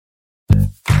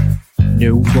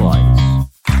No lies,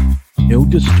 no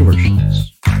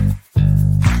distortions,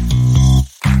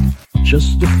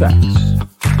 just the facts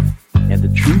and the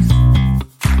truth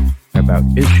about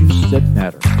issues that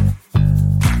matter.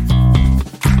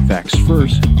 Facts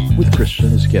First with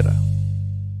Christian Esqueda.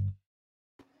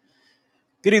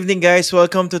 Good evening guys!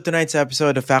 Welcome to tonight's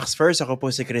episode of Facts First. Ako po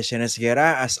si Christian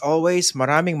Esguera. As always,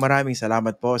 maraming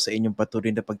salamat po sa inyong patuloy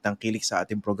na pagtangkilik sa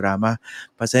ating programa.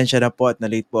 Pasensya na po at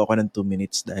na-late po ako ng 2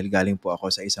 minutes dahil galing po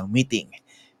ako sa isang meeting.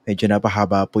 Medyo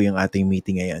napahaba po yung ating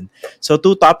meeting ngayon. So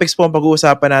 2 topics po ang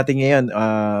pag-uusapan natin ngayon.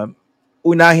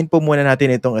 Unahin po muna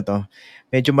natin ito.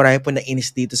 Medyo marami po nainis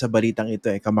dito sa balitang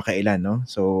ito kamakailan, no?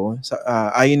 So,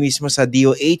 ayon mismo sa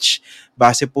DOH,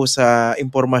 base po sa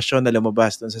impormasyon na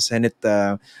lumabas doon sa Senate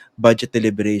budget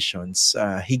deliberations,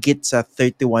 higit sa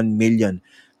 31 million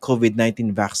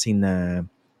COVID-19 vaccine na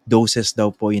doses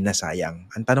daw po yung nasayang.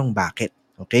 Ang tanong, bakit?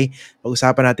 Okay?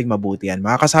 Pag-usapan natin mabuti yan.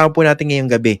 Makakasama po natin ngayong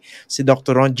gabi si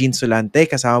Dr. Ronjin Solante.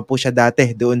 Kasama po siya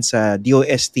dati doon sa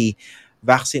DOST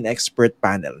Vaccine Expert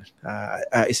Panel.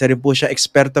 Isa rin po siya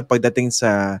eksperto pagdating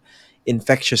sa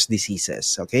infectious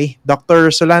diseases. Okay?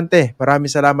 Dr. Solante, maraming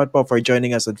salamat po for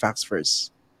joining us on Facts First.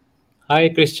 Hi,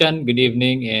 Christian. Good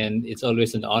evening, and it's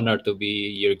always an honor to be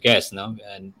your guest. No,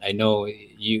 and I know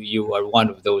you are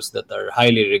one of those that are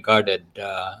highly regarded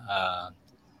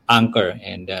anchor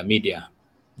and media.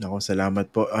 Ako,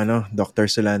 salamat po, Dr.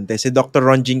 Solante. Si Dr.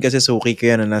 Ronjin kasi suki ko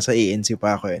yan, nasa ANC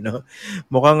pa ako, no?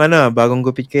 Mukhang bagong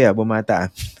gupit kaya, bumata.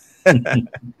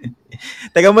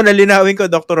 Teka mo, nalinawin ko,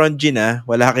 Dr. Ronjin,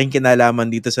 wala kang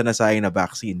kinalaman dito sa nasayang na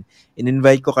vaccine.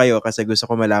 In-invite ko kayo kasi gusto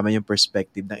ko malaman yung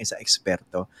perspective ng isang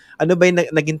eksperto. Ano ba yung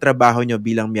naging trabaho nyo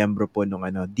bilang miyembro po ng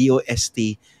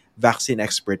DOST Vaccine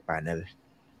Expert Panel?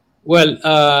 Well,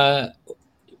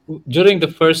 during the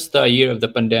first year of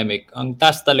the pandemic, ang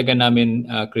task talaga namin,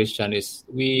 Christian, is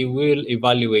we will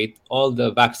evaluate all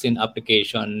the vaccine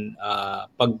application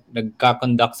pag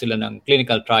nagka-conduct sila ng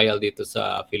clinical trial dito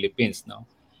sa Philippines, no?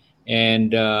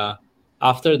 And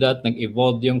after that,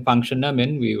 nag-evolve yung function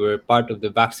namin. We were part of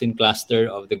the vaccine cluster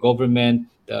of the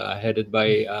government, headed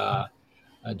by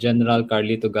General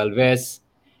Carlito Galvez.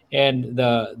 And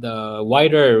the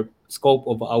wider scope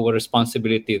of our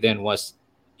responsibility then was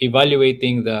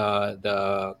evaluating the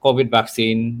COVID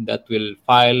vaccine that will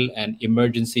file an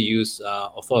emergency use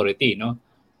authority, no?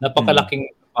 Napakalaking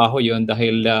trabaho 'yon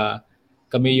dahil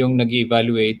kami yung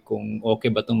nag-evaluate kung okay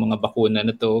ba tong mga bakuna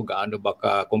na to, gaano ba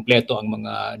ka kompleto ang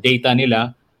mga data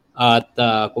nila, at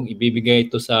kung ibibigay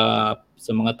ito sa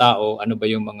mga tao, ano ba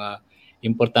yung mga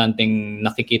importanteng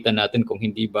nakikita natin, kung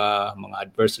hindi ba mga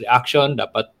adverse reaction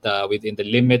dapat within the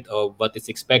limit of what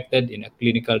is expected in a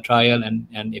clinical trial and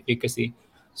efficacy.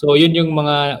 So yun yung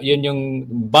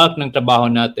bulk ng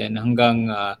trabaho natin hanggang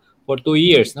for 2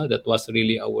 years, no? That was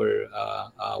really our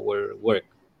work.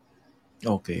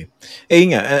 Okay.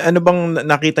 Ano bang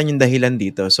nakita niyong dahilan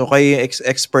dito? So kayo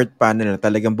expert panel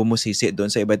talagang bumusisi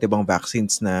doon sa iba't ibang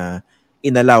vaccines na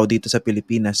inalaw dito sa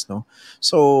Pilipinas, no?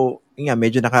 So,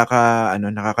 medyo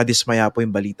nakakadismaya po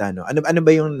yung balita, no? Ano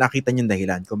ba yung nakita niyong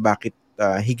dahilan kung bakit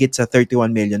higit sa 31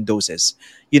 million doses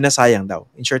yun nasayang daw?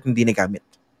 In short, hindi nagamit.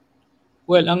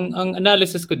 Well, ang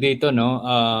analysis ko dito, no,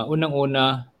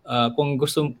 unang-una, kung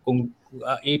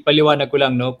ipaliwanag ko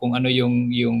lang, no, kung ano yung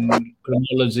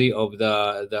chronology of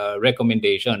the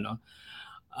recommendation, no.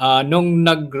 Nung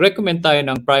nag-recommend tayo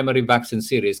ng primary vaccine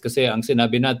series, kasi ang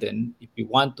sinabi natin, if we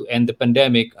want to end the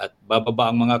pandemic at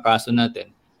bababa ang mga kaso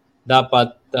natin,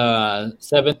 dapat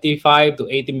 75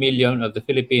 to 80 million of the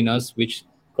Filipinos, which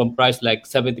comprise like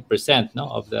 70%,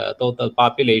 no, of the total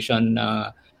population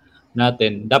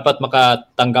natin, dapat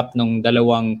makatanggap ng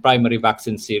 2 primary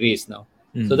vaccine series, no.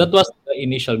 So that was the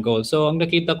initial goal. So ang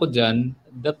nakita ko diyan,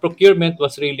 the procurement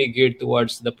was really geared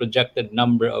towards the projected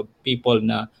number of people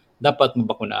na dapat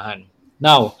mabakunahan.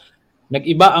 Now,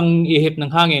 nag-iba ang ihip ng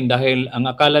hangin dahil ang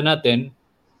akala natin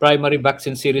primary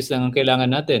vaccine series lang ang kailangan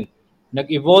natin.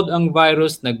 Nag-evolve ang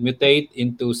virus, nag-mutate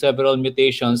into several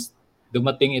mutations,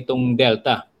 dumating itong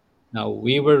Delta. Now,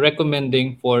 we were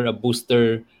recommending for a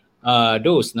booster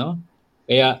dose, no?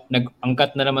 Kaya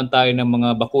nag-angkat na naman tayo ng mga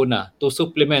bakuna to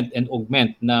supplement and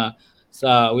augment na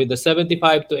with the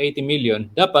 75 to 80 million,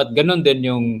 dapat ganun din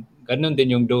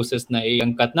yung doses na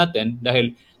iangkat natin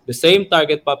dahil the same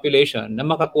target population na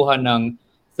makakuha ng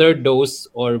third dose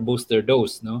or booster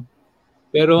dose, no?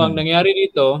 Pero ang nangyari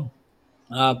dito,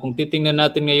 kung titingnan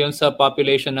natin ngayon sa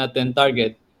population natin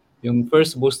target, yung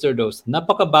first booster dose,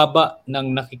 napakababa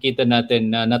ng nakikita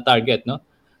natin na target, no?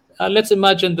 Let's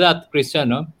imagine that,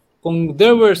 Christian, no? Kung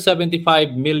there were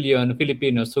 75 million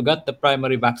Filipinos who got the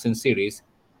primary vaccine series,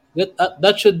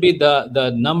 that should be the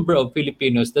number of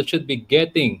Filipinos that should be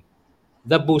getting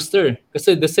the booster.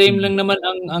 Kasi the same lang naman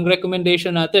ang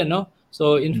recommendation natin, no?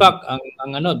 So in fact,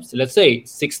 ang ano, let's say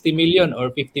 60 million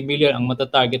or 50 million ang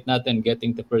mata-target natin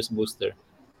getting the first booster.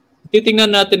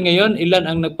 Titingnan natin ngayon ilan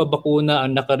ang nagpabakuna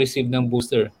ang naka-receive ng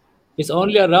booster. It's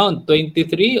only around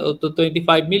 23 or to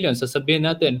 25 million. Sasabihin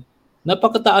natin,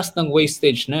 napakataas ng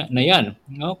wastage na yan.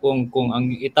 No? Kung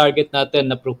ang i-target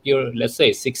natin na procure, let's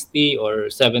say, 60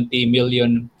 or 70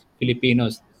 million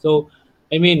Filipinos. So,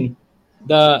 I mean,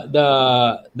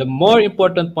 the more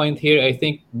important point here, I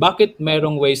think, bakit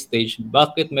merong wastage,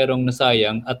 bakit merong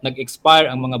nasayang at nag-expire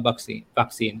ang mga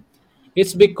vaccine?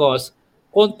 It's because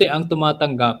konti ang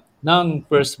tumatanggap ng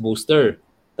first booster.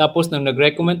 Tapos nang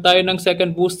nag-recommend tayo ng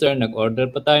second booster, nag-order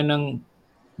pa tayo ng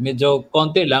medyo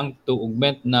konti lang to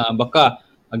augment na baka,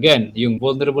 again, yung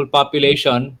vulnerable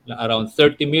population, around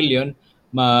 30 million,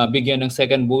 mabigyan ng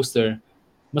second booster,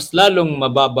 mas lalong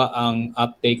mababa ang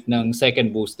uptake ng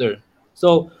second booster.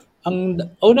 So, ang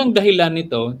unang dahilan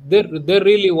nito, there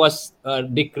really was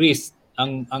decrease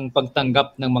ang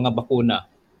pagtanggap ng mga bakuna.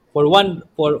 For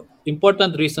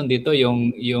important reason dito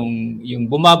yung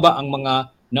bumaba ang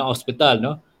mga na hospital,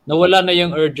 no? Nawala na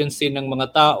yung urgency ng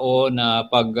mga tao na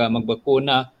pag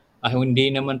magbakuna, hindi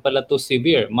naman pala to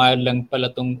severe, mild lang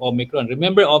pala tong Omicron.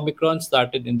 Remember, Omicron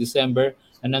started in December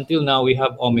and until now we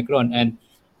have Omicron, and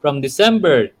from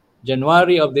December,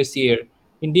 January of this year,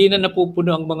 hindi na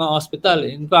napupuno ang mga hospital.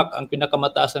 In fact, ang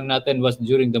pinakamataas lang natin was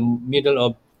during the middle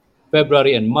of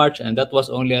February and March, and that was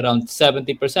only around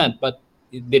 70%. But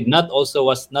it did not also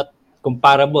was not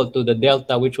comparable to the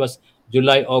Delta, which was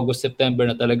July, August, September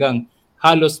na talagang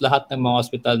halos lahat ng mga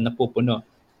hospital napupuno.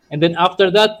 And then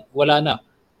after that, wala na.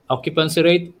 Occupancy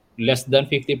rate, less than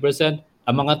 50%.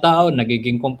 Ang mga tao,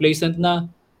 nagiging complacent na.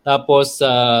 Tapos,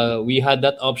 we had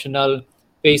that optional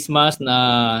face mask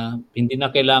na hindi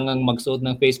na kailangang magsuot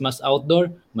ng face mask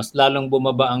outdoor, mas lalong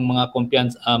bumaba ang mga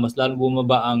mas lalong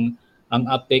bumaba ang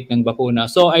uptake ng bakuna.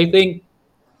 So I think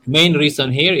main reason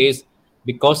here is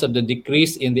because of the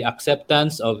decrease in the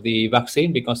acceptance of the vaccine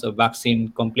because of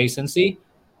vaccine complacency.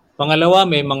 Pangalawa,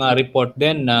 may mga report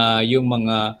din na yung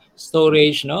mga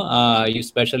storage, no,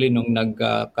 especially nung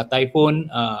nagka-typhoon,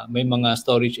 may mga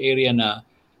storage area na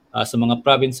sa mga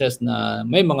provinces na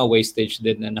may mga wastage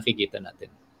din na nakikita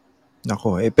natin.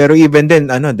 Nako, pero even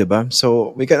then, 'di ba?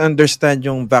 So, we can understand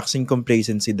yung vaccine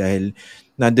complacency dahil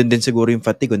nandun din siguro yung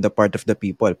fatigue on the part of the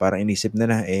people. Parang inisip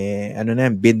na,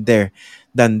 been there,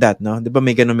 done that, no? 'Di ba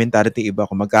may ganung mentality iba,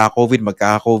 kung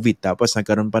magkaka-COVID. Tapos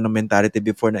nagkaroon pa ng mentality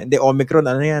before na, hindi, Omicron,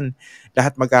 yan?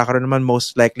 Lahat magkakaroon naman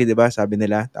most likely, 'di ba? Sabi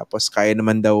nila. Tapos kaya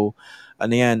naman daw,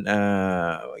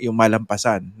 yung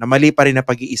malampasan. Na mali pa rin na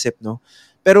pag-iisip, no?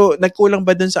 Pero nagkulang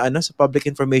ba dun sa sa public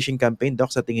information campaign, Doc,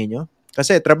 sa tingin nyo?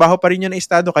 Kasi trabaho pa rin yun ng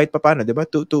estado kahit papaano, 'di ba?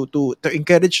 To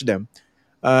encourage them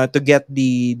to get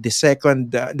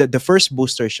the first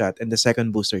booster shot and the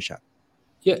second booster shot.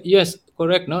 Yes,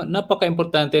 correct, no.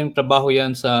 Napaka-importante yung trabaho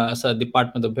 'yan sa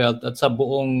Department of Health at sa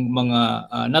buong mga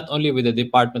not only with the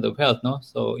Department of Health, no.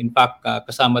 So in fact,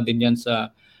 kasama din 'yan sa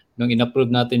nung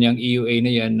inapprove natin yung EUA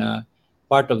na 'yan na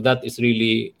part of that is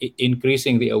really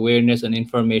increasing the awareness and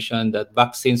information that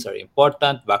vaccines are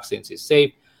important, vaccines is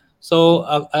safe. So,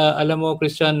 alam mo,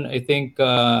 Christian, I think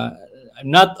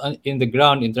not in the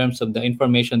ground in terms of the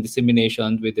information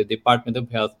dissemination with the Department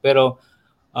of Health, pero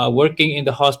working in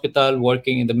the hospital,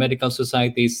 working in the medical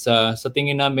societies, sa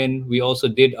tingin namin, we also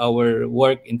did our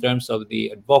work in terms of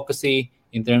the advocacy,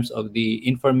 in terms of the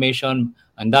information.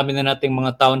 Ang dami na nating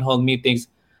mga town hall meetings.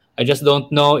 I just don't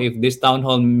know if these town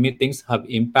hall meetings have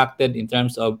impacted in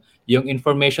terms of yung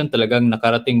information talagang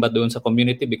nakarating ba doon sa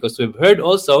community, because we've heard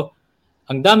also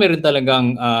ang dami rin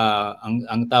talagang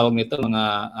ang tawag nito mga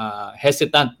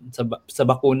hesitant sa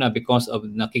bakuna because of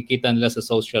nakikita nila sa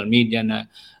social media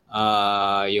na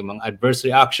yung mga adverse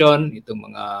reaction,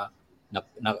 itong mga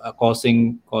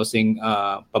causing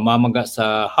pamamaga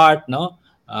sa heart, no,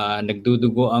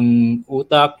 nagdudugo ang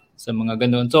utak sa mga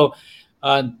ganoon. So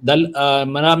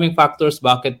maraming factors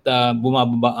bakit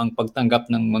bumababa ang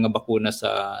pagtanggap ng mga bakuna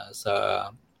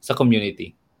sa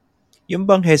community. Yung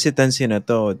bang hesitancy na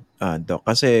to, Doc,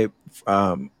 kasi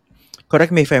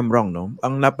correct me if I'm wrong, no?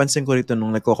 Ang napansin ko rito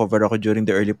nung nagko-cover ako during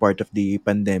the early part of the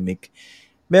pandemic,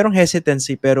 merong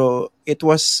hesitancy pero it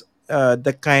was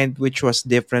the kind which was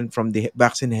different from the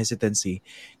vaccine hesitancy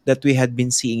that we had been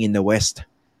seeing in the West.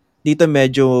 Dito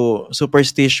medyo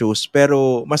superstitious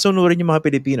pero masunurin yung mga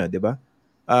Pilipino, di ba?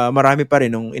 Marami pa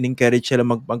rin nung in-encourage sila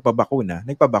nagpabakuna.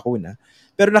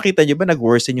 Pero nakita niyo ba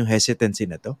nag-worsen yung hesitancy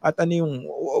na to? At ano yung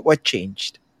what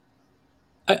changed?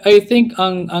 I think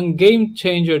ang game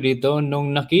changer dito nung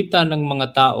nakita ng mga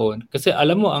tao, kasi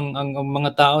alam mo ang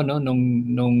mga tao no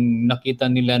nung nakita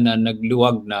nila na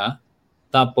nagluwag na,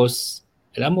 tapos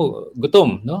alam mo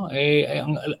gutom no,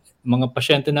 ang mga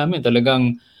pasyente namin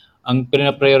talagang ang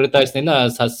pina-prioritize nila,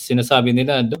 sinasabi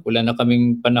nila, "Dok, wala na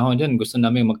kaming panahon diyan, gusto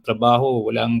namin magtrabaho,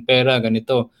 walang pera,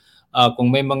 ganito. Kung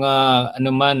may mga ano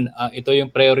man, ito yung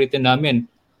priority namin."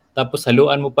 Tapos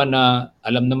haluan mo pa na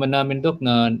alam naman namin, Dok,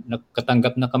 na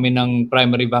nakatanggap na kami ng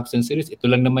primary vaccine series.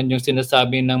 Ito lang naman yung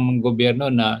sinasabi ng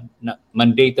gobyerno na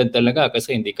mandated talaga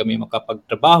kasi hindi kami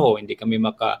makapagtrabaho, hindi kami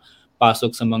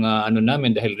makapasok sa mga ano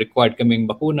namin dahil required kaming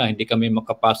bakuna, hindi kami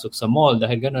makapasok sa mall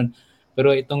dahil ganun.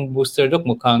 Pero itong booster, Dok,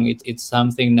 mukhang it's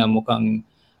something na mukhang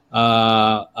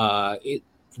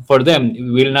for them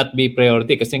will not be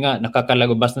priority kasi nga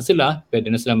nakakalabas na sila, pwede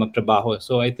na sila magtrabaho.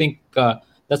 So I think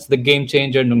that's the game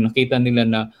changer nung nakita nila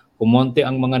na kumonte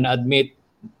ang mga na-admit,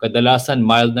 kadalasan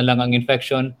mild na lang ang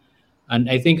infection.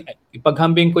 And I think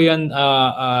ipaghambing ko yan,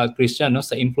 Christian, no,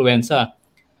 sa influenza.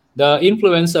 The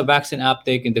influenza vaccine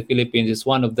uptake in the Philippines is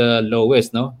one of the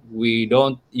lowest. No, we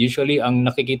don't usually ang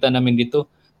nakikita namin dito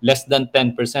less than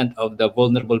 10% of the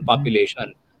vulnerable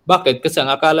population. Bakit? Kasi ang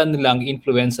akala nila ang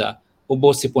influenza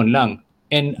ubos sipon lang.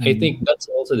 And I think that's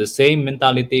also the same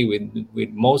mentality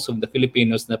with most of the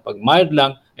Filipinos na pag mild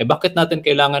lang, bakit natin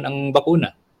kailangan ang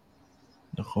bakuna?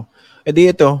 Ako. Di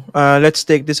ito, let's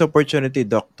take this opportunity,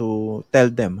 Doc, to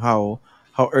tell them how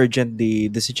urgent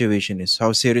the situation is,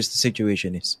 how serious the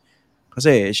situation is.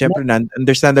 Kasi, syempre,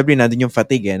 understandably, nandun yung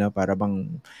fatigue, no? Para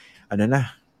bang, ano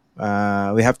na,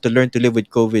 we have to learn to live with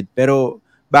COVID. Pero,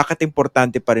 bakit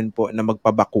importante pa rin po na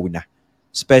magpabakuna?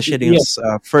 Especially yung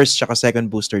first tsaka second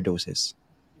booster doses.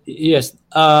 Yes.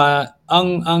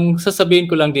 Ang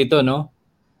sasabihin ko lang dito, no?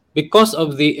 Because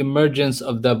of the emergence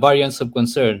of the variants of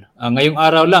concern, ngayong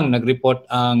araw lang nag-report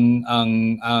ang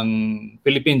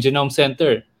Philippine Genome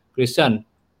Center, Christian,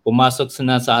 pumasok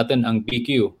na sa atin ang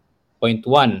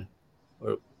BQ.1,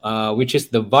 which is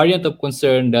the variant of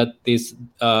concern that is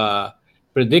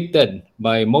predicted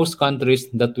by most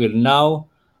countries that will now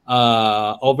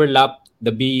overlap the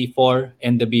B4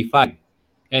 and the B5.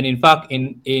 And in fact,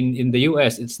 in the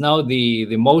US, it's now the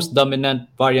most dominant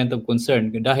variant of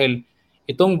concern dahil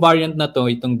itong variant na to,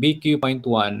 itong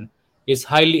BQ.1 is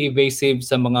highly evasive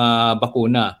sa mga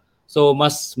bakuna. So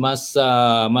mas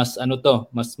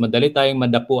madali tayong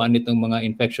madapuan nitong mga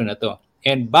infection na to.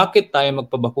 And bakit tayo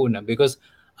magpabakuna? Because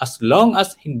as long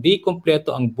as hindi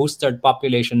kompleto ang boosted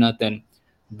population natin,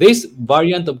 this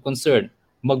variant of concern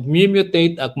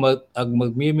mag-mutate at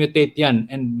mag-mutate yan,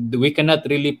 and we cannot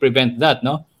really prevent that,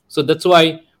 no? So that's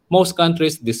why most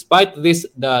countries, despite this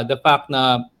the fact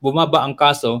na bumaba ang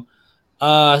kaso,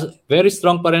 very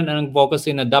strong pa rin ang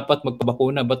advocacy na dapat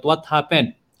magpabakuna. But what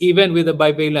happened? Even with the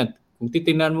bivalent, kung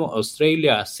titingnan mo,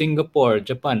 Australia, Singapore,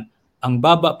 Japan, ang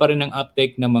baba pa rin ng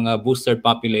uptake ng mga booster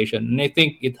population. And I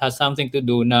think it has something to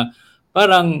do na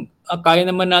parang kaya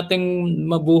naman nating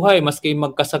mabuhay maski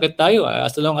magkasakit tayo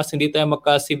as long as hindi tayo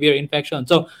magka-severe infection.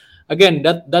 So again,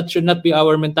 that should not be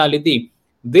our mentality.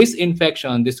 This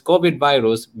infection, this COVID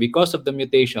virus, because of the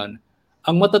mutation,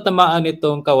 ang matatamaan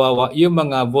nitong kawawa yung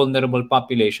mga vulnerable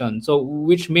population. So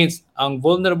which means ang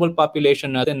vulnerable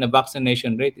population natin na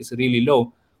vaccination rate is really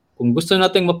low. Kung gusto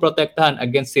nating maprotektahan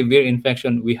against severe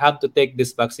infection, we have to take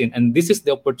this vaccine. And this is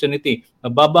the opportunity.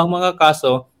 Mababa ang mga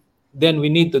kaso, then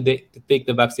we need to take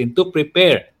the vaccine to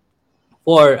prepare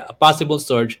for a possible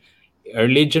surge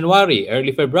early January,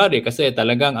 early February. Kasi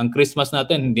talagang ang Christmas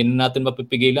natin, hindi na natin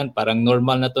mapipigilan. Parang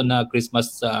normal na to na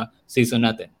Christmas season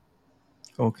natin.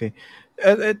 Okay.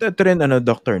 Ito rin,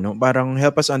 doctor, no? Parang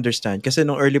help us understand. Kasi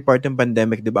nung early part ng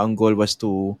pandemic, di ba, ang goal was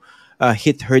to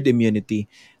hit herd immunity.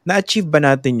 Na-achieve ba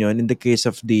natin yon in the case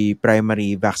of the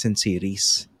primary vaccine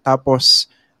series? Tapos,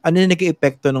 ano yung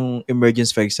nag-epekto ng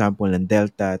emergence, for example, ng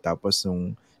Delta, tapos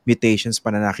ng mutations pa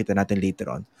na nakita natin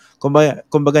later on?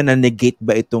 Kumbaga na-negate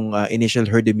ba itong initial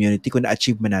herd immunity kung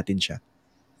na-achieve ba natin siya?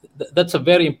 That's a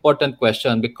very important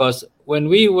question because when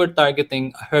we were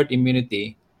targeting herd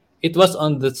immunity, it was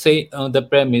on the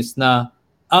premise na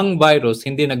ang virus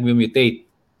hindi nag-mutate.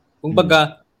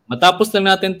 Kumbaga, matapos lang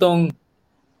natin tong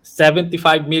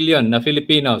 75 million na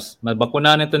Filipinos,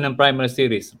 mabakunahan ito ng primary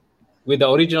series. With the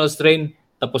original strain,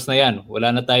 tapos na yan.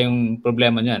 Wala na tayong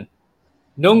problema niyan.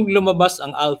 Nung lumabas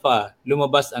ang Alpha,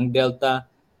 lumabas ang Delta,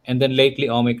 and then lately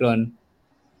Omicron,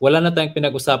 wala na tayong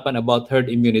pinag-usapan about herd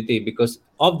immunity because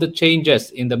of the changes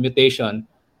in the mutation,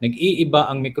 nag-iiba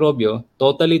ang mikrobyo,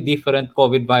 totally different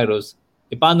COVID virus.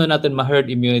 Paano natin ma-herd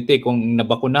immunity kung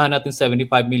nabakunahan natin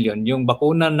 75 million, yung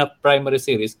bakuna na primary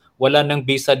series, wala nang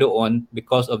visa doon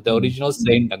because of the original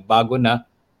strain, nagbago na,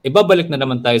 ibabalik na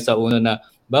naman tayo sa una na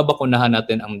babakunahan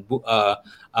natin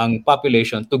ang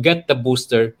population to get the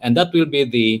booster, and that will be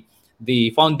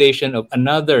the foundation of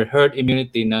another herd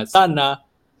immunity na sana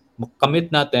makamit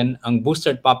natin ang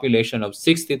boosted population of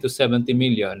 60 to 70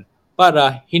 million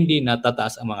para hindi na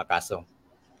tataas ang mga kaso.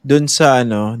 Doon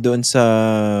sa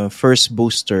first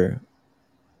booster,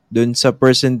 doon sa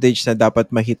percentage na dapat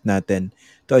ma-hit natin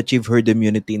to achieve herd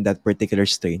immunity in that particular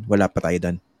strain, wala pa tayo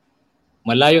doon.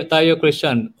 Malayo tayo,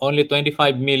 Christian. Only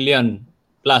 25 million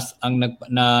plus ang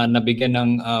nabigyan ng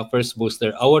first booster.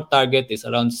 Our target is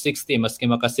around 60, maski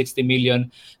maka 60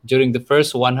 million during the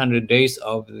first 100 days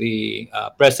of the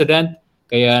president.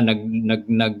 Kaya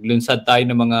naglunsad tayo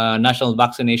ng mga National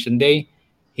Vaccination Day.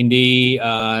 Hindi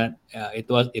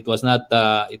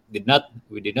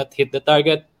we did not hit the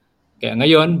target. Kaya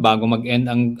ngayon, bago mag-end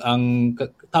ang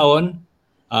taon,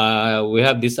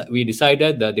 we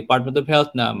decided, the Department of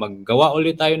Health, na maggawa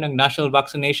ulit tayo ng National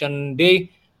Vaccination Day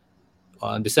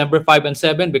on December 5 and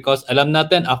 7 because alam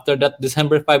natin after that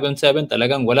December 5 and 7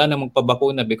 talagang wala na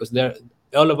magpabakuna because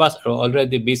all of us are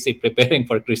already busy preparing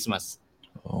for Christmas.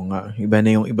 Oo nga, iba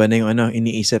na yung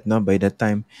iniisip by that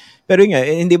time. Pero nga,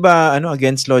 hindi ba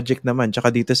against logic naman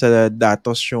tsaka dito sa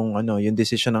datos yung yung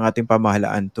decision ng ating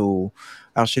pamahalaan to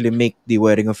actually make the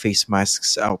wearing of face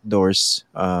masks outdoors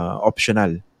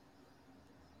optional?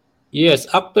 Yes,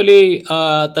 actually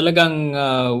talagang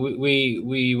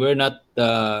we were not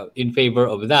in favor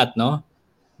of that, no?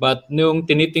 But nung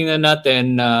tinitingnan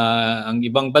natin ang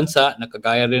ibang bansa,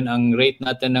 nakagaya rin ang rate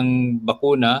natin ng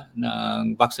bakuna,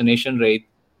 ng vaccination rate,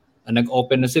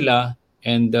 nag-open na sila,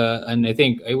 and I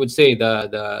think I would say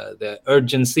the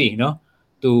urgency, no,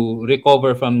 to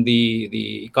recover from the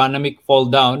economic fall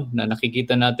down na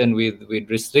nakikita natin with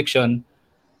restriction,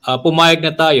 pumayag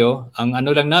na tayo. Ang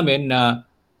lang namin na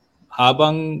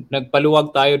habang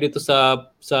nagpaluwag tayo dito sa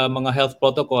mga health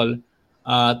protocol,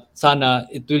 sana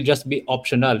it will just be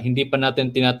optional. Hindi pa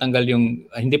natin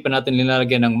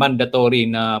nilalagyan ng mandatory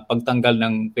na pagtanggal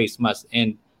ng face mask,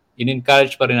 and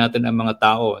in-encourage pa rin natin ang mga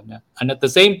tao. And at the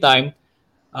same time,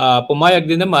 pumayag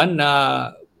din naman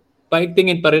na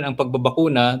paigtingin pa rin ang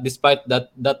pagbabakuna despite that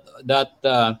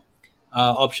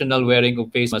optional wearing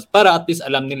of face mask, para at least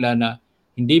alam nila na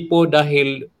hindi po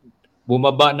dahil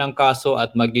bumaba ng kaso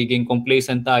at magiging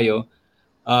complacent tayo,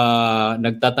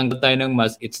 nagtatanggal tayo ng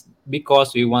mask. It's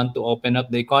because we want to open up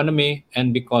the economy,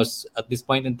 and because at this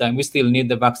point in time we still need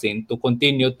the vaccine to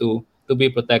continue to be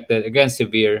protected against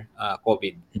severe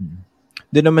COVID.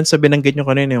 Doon naman sa binanggit nyo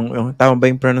kanina, yung tama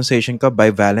ba yung pronunciation ko?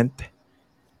 Bivalent?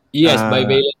 Yes,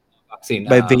 bivalent vaccine.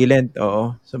 Bivalent,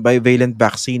 oo. So bivalent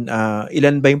vaccine,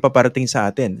 ilan ba yung paparating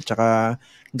sa atin? Tsaka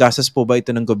gastos po ba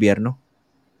ito ng gobyerno?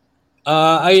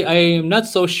 I'm not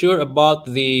so sure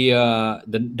about the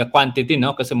quantity,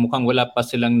 no, kasi mukhang wala pa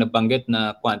silang nabanggit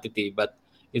na quantity, but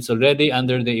it's already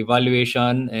under the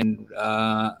evaluation, and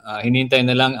hinintay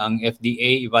na lang ang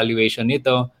FDA evaluation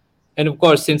nito. And of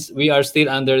course, since we are still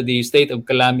under the state of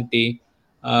calamity,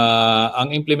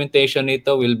 ang implementation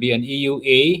nito will be an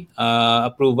EUA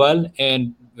approval,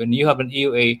 and when you have an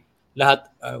EUA, lahat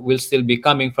will still be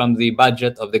coming from the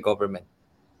budget of the government.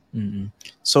 Mm-hmm.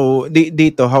 So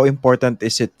dito, how important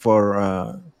is it for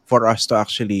us to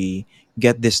actually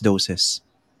get these doses?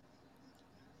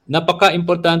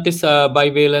 Napaka-importante sa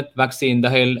bivalent vaccine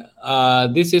dahil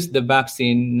this is the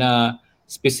vaccine na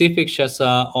specific siya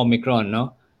sa Omicron,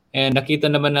 no? And nakita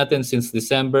naman natin since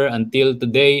December until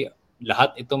today,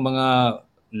 lahat itong mga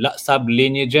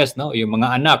sub-lineages, no, yung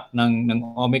mga anak ng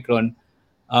Omicron,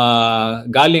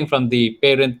 galing from the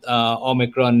parent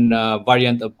Omicron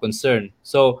variant of concern.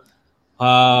 So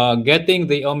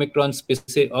getting the Omicron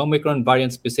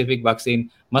variant specific vaccine,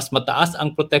 mas mataas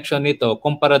ang protection nito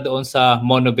kumpara doon sa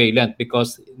monovalent,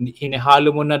 because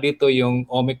hinahalo mo na dito yung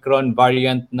Omicron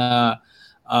variant na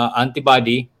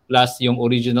antibody plus yung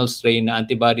original strain na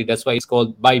antibody. That's why it's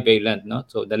called bivalent, no?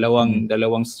 So dalawang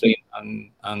strain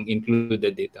ang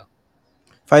included dito.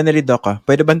 Finally, Doc,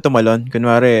 pwede ba tumalon?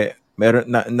 Kunwari, meron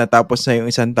natapos na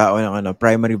yung isang tao ng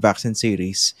primary vaccine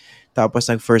series, tapos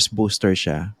nag-first booster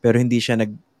siya, pero hindi siya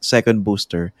nag-second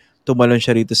booster, tumalon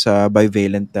siya rito sa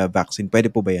bivalent vaccine. Pwede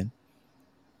po ba yan?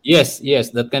 Yes,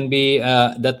 that can be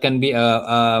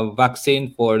a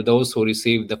vaccine for those who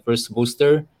receive the first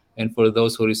booster and for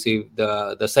those who receive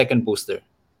the second booster.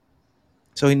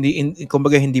 So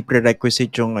kumbaga hindi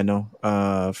prerequisite yung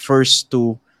first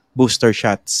two booster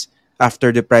shots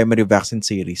after the primary vaccine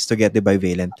series to get the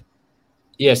bivalent.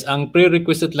 Yes, ang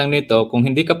prerequisite lang nito, kung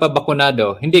hindi ka pa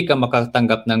bakunado, hindi ka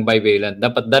makatanggap ng bivalent.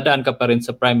 Dapat dadaan ka pa rin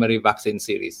sa primary vaccine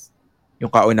series.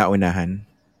 Yung kauna-unahan.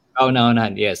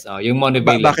 Kauna-unahan, yes. Yung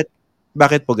monovalent.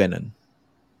 Bakit po ganun?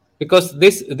 because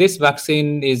this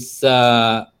vaccine is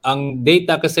ang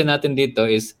data kasi natin dito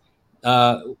is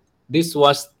this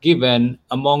was given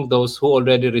among those who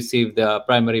already received the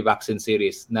primary vaccine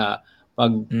series na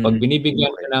pag binibigyan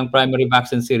ka ng primary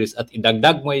vaccine series at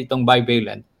idagdag mo itong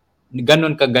bivalent,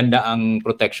 ganun kaganda ang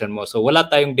protection mo. So wala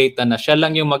tayong data na siya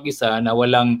lang yung mag-isa na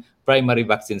walang primary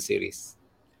vaccine series.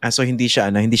 So hindi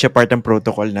siya part ng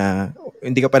protocol na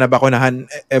hindi ka pa nabakunahan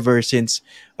ever since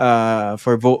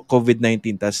for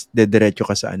COVID-19 tas dediretso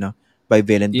ka sa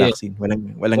bivalent Yes. vaccine.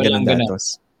 Walang ganung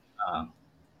datos.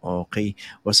 Okay.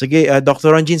 O sige,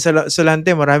 Dr. Ronjin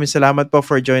Salante, maraming salamat po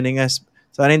for joining us.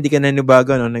 Sana hindi ka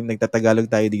nanibago nagtatagalog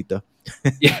tayo dito.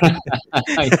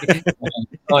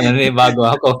 Nanibago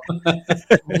ako.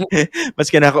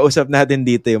 Mas kinakausap natin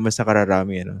dito yung mas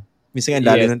nakararami. Minsan ang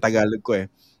lalo ng Tagalog ko eh.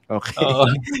 Okay. Oo.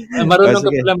 Marunong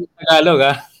ka pala mag-Tagalog,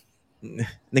 ha?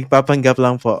 Nagpapanggap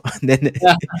lang po.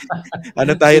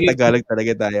 Tagalog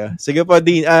talaga tayo. Sige po,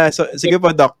 Dean. Sige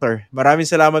po, Doctor. Maraming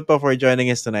salamat po for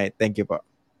joining us tonight. Thank you po.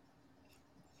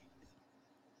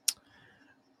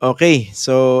 Okay,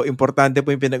 so importante po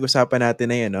yung pinag-usapan natin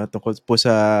na yan, tungkol po sa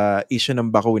issue ng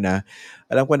bakuna.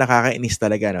 Alam ko nakakainis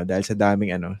talaga, dahil sa dami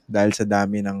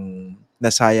ng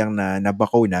nasayang na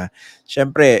bakuna.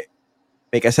 Siyempre,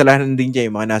 may kasalanan din dyan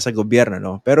yung mga nasa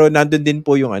gobyerno, Pero nandun din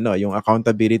po yung yung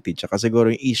accountability, tsaka siguro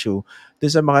yung issue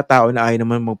dun sa mga tao na ayaw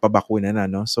naman magpabakuna na,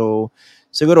 So,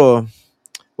 siguro,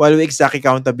 while we exact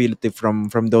accountability from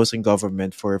those in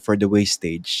government for the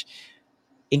wastage,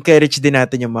 encourage din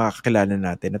natin yung mga kakilala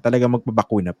natin na talaga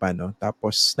magpabakuna pa,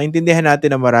 Tapos, naintindihan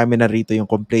natin na marami na rito yung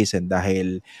complacent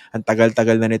dahil ang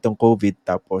tagal-tagal na nitong COVID,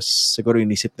 tapos siguro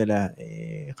inisip nila,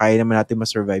 kaya naman natin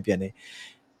ma-survive yan,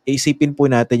 Isipin po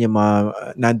natin yung mga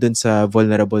nandun sa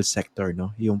vulnerable sector,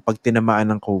 Yung pag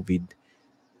tinamaan ng COVID,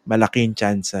 malaking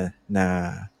chance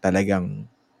na talagang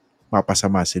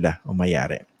mapasama sila o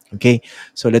mayari. Okay?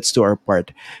 So, let's do our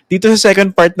part. Dito sa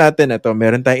second part natin,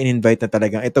 meron tayong in-invite na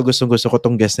talagang, ito gustong-gusto ko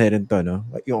tong guest na rin to,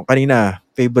 Yung kanina,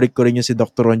 favorite ko rin yung si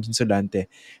Dr. Ronjin Solante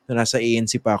na nasa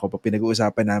ANC pa ako,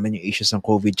 pinag-uusapan namin yung issues ng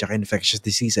COVID at infectious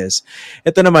diseases.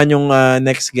 Ito naman yung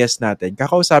next guest natin.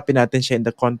 Kakausapin natin siya in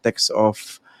the context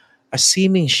of a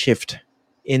seeming shift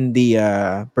in the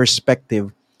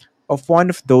perspective of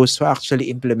one of those who actually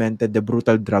implemented the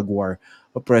brutal drug war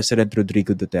of President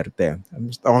Rodrigo Duterte.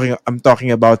 I'm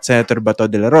talking about Senator Bato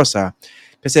de la Rosa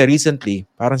kasi recently,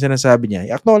 parang sinasabi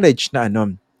niya, i-acknowledge na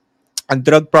ang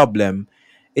drug problem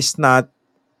is not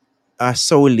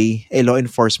solely a law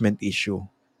enforcement issue,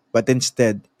 but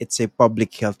instead, it's a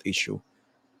public health issue.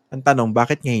 Ang tanong,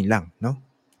 bakit ngayon lang,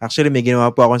 Actually, may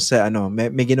ginawa po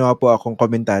akong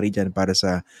commentary diyan para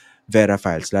sa Vera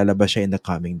Files. Lalabas siya in the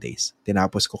coming days.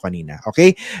 Tinapos ko kanina.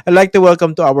 Okay? I'd like to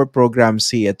welcome to our program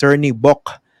si Attorney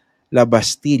Bok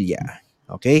Labastilla.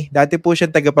 Okay? Dati po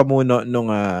siyang tagapamuno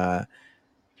nung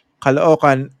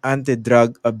Caloocan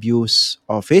Anti-Drug Abuse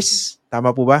Office. Tama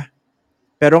po ba?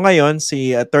 Pero ngayon,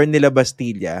 si Attorney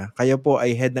Labastilla, kayo po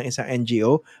ay head ng isang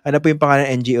NGO. Ano po yung pangalan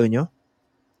ng NGO nyo?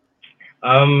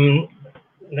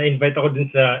 Na-invite ako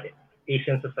dun sa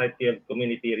Asian Society of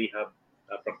Community Rehab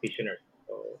Practitioners.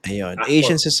 So, ayun,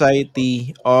 Asian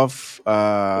Society of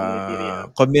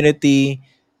Community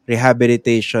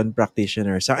Rehabilitation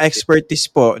Practitioners. Ang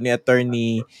expertise po ni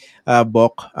Attorney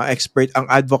Bok, ang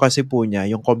advocacy po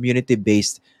niya, yung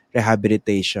community-based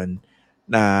rehabilitation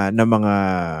na mga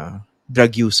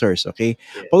drug users, okay?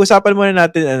 yes. Pag-usapan muna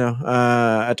natin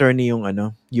attorney yung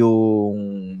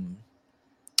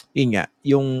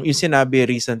yung sinabi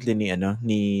recently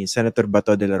ni Senator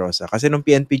Bato de la Rosa. Kasi nung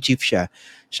PNP chief siya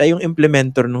yung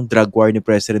implementor ng drug war ni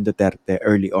President Duterte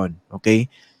early on.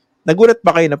 Okay? Nagulat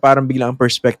ba kayo na parang biglang ang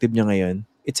perspective niya ngayon?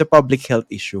 It's a public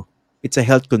health issue. It's a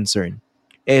health concern.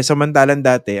 Samantalang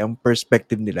dati, ang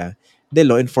perspective nila,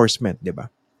 law enforcement, di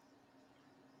ba?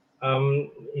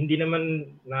 Hindi naman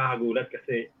nakakagulat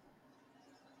kasi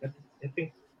I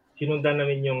think sinundan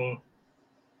namin yung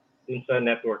dun sa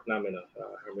network namin sa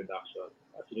harm reduction.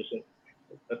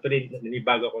 Actually,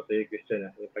 nilibago ko sa Christian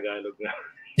yung Tagalog na.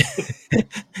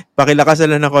 Pakilakasan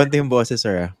lang ng konti yung boses,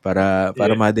 sir, para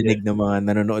madinig ng mga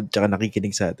nanonood tsaka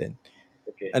nakikinig sa atin.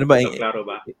 Okay. Ano ba? Klaro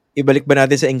ba? Ibalik ba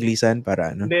natin sa Inglesan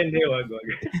para ano? Hindi, wag.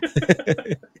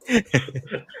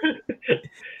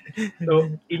 So,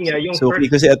 yung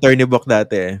first... ko si Attorney Bok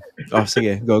dati.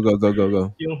 Sige. Go.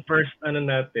 Yung first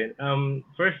natin,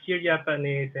 first year yata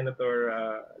ni Senator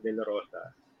De La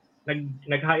Rosa,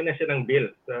 naghain na siya ng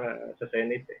bill sa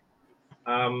Senate.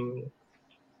 I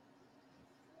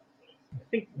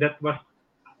think that was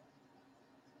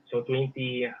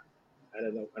 20, I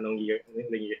don't know anong year na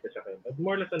siya kayo. But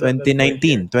more or less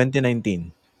 2019,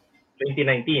 2019,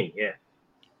 yes.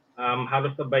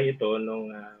 halos sabay ito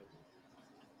nung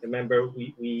remember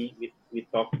we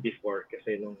talked before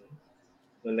kasi nung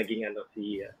naging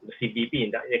si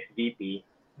VP, the ex-VP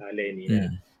Lenny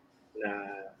na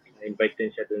invite din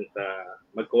siya dun sa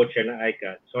mag-co-chair ng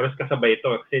ICAT. So halos kasabay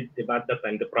ito kasi diba at that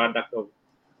time the product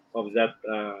of that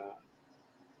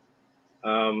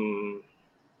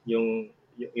yung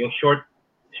short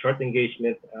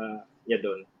engagement niya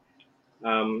doon.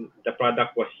 The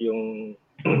product was yung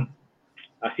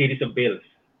a series of bills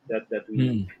that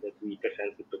we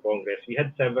presented to Congress. We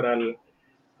had several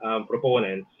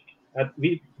proponents, and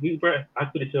we were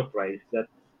actually surprised that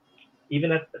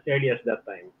even as early as that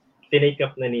time, tinake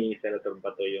up na ni Senator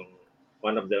Bato yung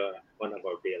one of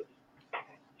our bills.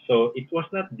 So it was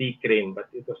not decrim,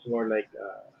 but it was more like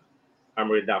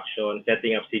harm reduction,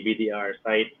 setting up CBDR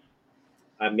sites,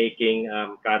 making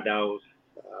CADAWs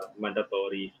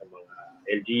mandatory sa mga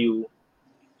LGU.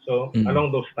 So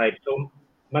along those types. So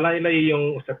malayo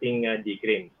yung usaping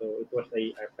decrim. So it was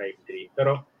a pipe dream.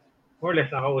 Pero more or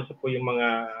less nakausap ko yung mga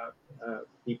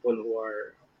people who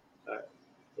are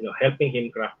helping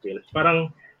him craft bills.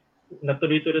 Parang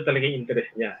natuloy-tuloy talaga yung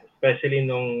interest niya, especially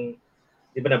nung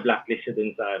di ba na blacklist siya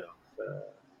dun sa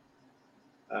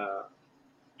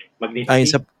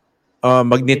Magnitsky.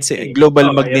 Magnitsky,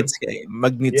 global Magnitsky.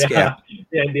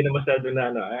 Yeah, hindi na masyado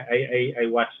na I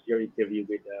watched your interview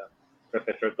with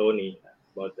Professor Tony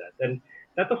about that, and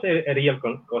that was a real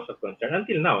cause of concern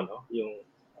until now, no?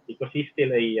 Because he's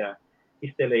still a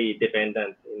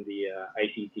defendant in the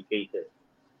ICC cases,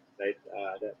 right?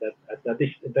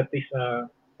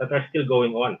 That are still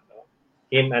going on. No?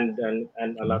 Him and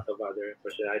a lot of other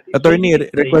personalities.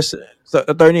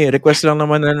 Attorney, request lang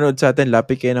naman nanonood sa atin,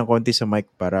 lapit kayo ng konti sa mic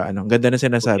para ang ganda na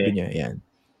sinasabi niya.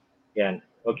 Yan.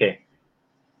 Okay.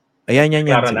 Ayan.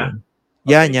 Clara na?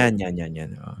 Okay.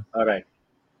 Yan. Oh. Alright.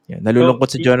 Yan. Nalulungkot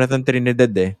si Jonathan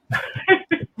Trinidad eh.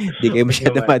 Hindi kayo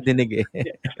masyado madinig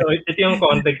eh. So ito yung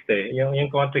context eh. Yung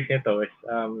context nito is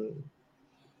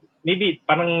maybe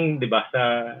parang 'di ba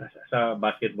sa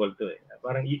basketball to eh.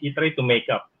 Parang you try to make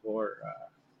up for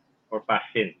past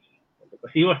sins. Because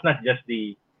he was not just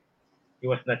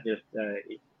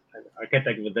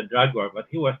architect with the drug war, but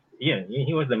he was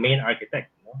the main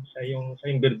architect, no? Siya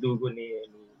yung berdugo ni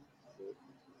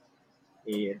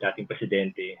dating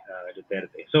presidente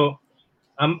Duterte. So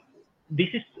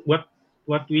this is what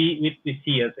we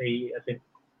see as a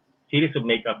series of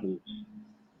make-up moves.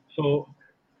 So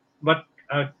but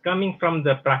coming from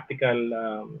the practical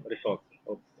result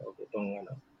of itong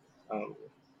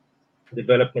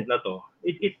development na to,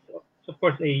 it's of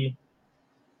course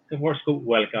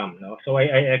welcome, no? So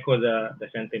I echo the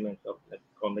sentiments of the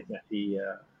comment na si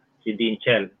Dean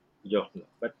Chell joke, no?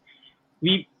 But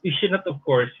we should not of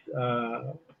course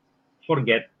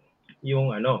forget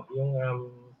yung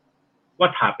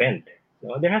what happened,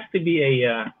 no? There has to be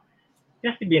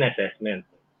an assessment.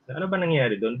 Ano ba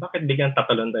nangyari doon? Bakit biglang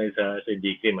tatalon tayo sa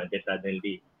decrim and then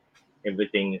suddenly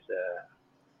everything is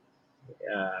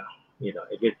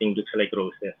everything looks like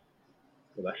roses,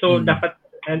 diba? So dapat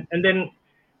and then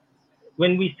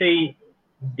when we say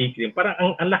decrim,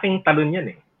 parang ang laking talon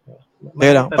yan eh.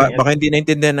 Kaya lang, baka hindi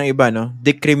naintindihan ng iba, no?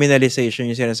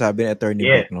 Decriminalization yung sinasabi ni Attorney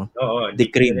Brook, no? Oo,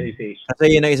 decriminalization. Kasi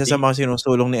yun ang isa sa mga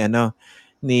sinusulong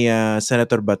ni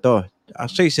Senator Bato.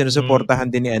 Actually,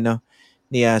 sinusuportahan din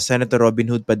ni Senator Robin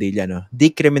Hood Padilla, no?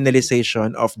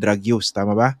 Decriminalization of drug use,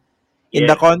 tama ba? In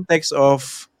the context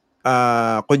of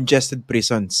congested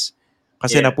prisons.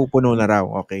 Kasi napupuno na raw,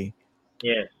 okay?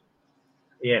 Yes.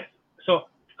 So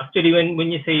actually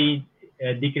when you say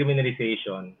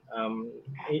decriminalization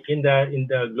in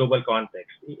the global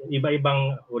context,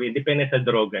 iba-ibang uri, depende sa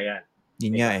droga yan.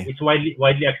 Yun nga eh. It's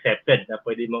widely accepted na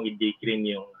pwede mong i-decrim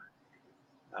yung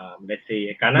let's say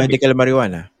cannabis. Medical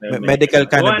marijuana. Medical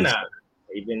cannabis.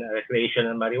 Even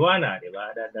recreational marijuana, di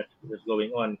ba? That's going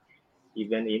on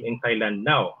even in Thailand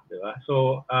now, di ba?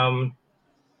 So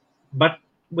but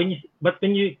when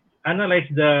you analyze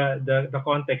the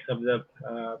context of the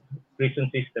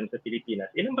prison system sa Pilipinas,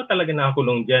 ilan ba talaga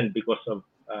nakakulong dyan because of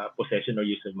possession or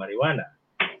use of marijuana?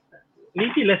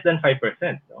 Maybe less than 5%,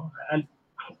 no? And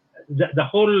the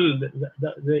whole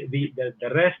the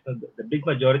rest, the big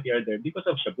majority are there because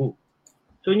of shabu.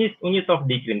 So when you talk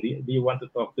decrim, do you want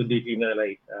to talk to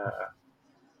decriminalize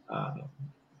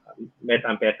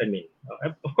methamphetamine?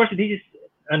 Of course, this is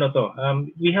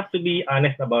we have to be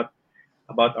honest about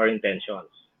our intentions.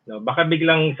 No, baka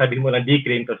biglang sabihin mo lang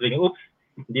decrim, tapos biglang, oops,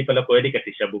 hindi pala pwede kasi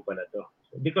shabu pala to.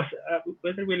 Because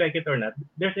whether we like it or not,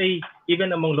 there's even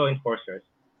among law enforcers,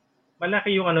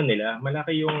 malaki yung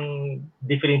malaki yung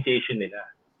differentiation nila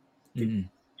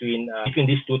between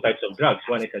these two types of drugs.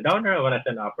 One is a downer, one is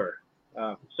an upper.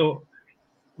 So,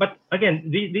 but again,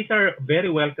 these are very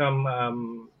welcome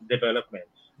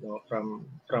developments, from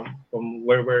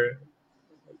where we're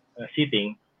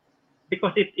sitting,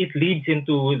 because it leads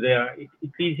into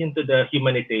the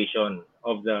humanization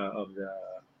of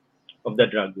the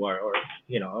drug war, or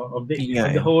of the Yun nga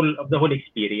of the eh. whole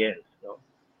experience.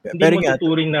 Hindi Pero mo nga,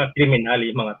 tuturing na kriminal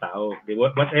yung mga tao,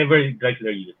 whatever drugs they're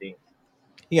using.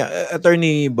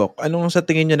 Attorney Bok, anong sa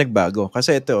tingin niyo nagbago?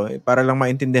 Kasi ito, para lang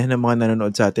maintindihan ng mga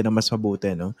nanonood sa atin na mas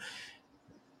mabuti, no?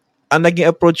 Ang naging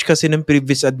approach kasi ng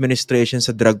previous administration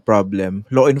sa drug problem,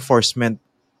 law enforcement.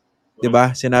 'Di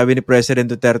ba? Sinabi ni President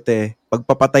Duterte,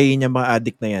 pagpapatayin niya mga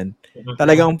addict na 'yan.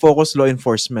 Talagang ang focus law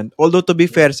enforcement. Although to be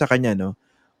fair sa kanya, no,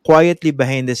 quietly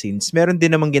behind the scenes, meron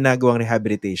din namang ginagawang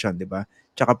rehabilitation, 'di ba?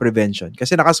 Tsaka prevention.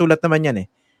 Kasi nakasulat naman 'yan eh.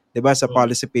 'Di ba sa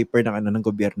policy paper ng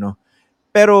gobyerno.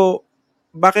 Pero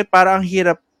bakit para ang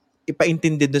hirap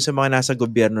ipaintindi doon sa mga nasa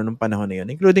gobyerno nung panahon na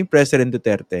 'yon, including President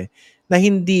Duterte, na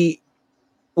hindi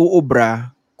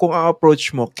uubra kung ang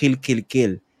approach mo kill, kill,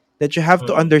 kill. That you have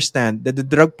to understand that the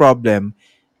drug problem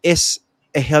is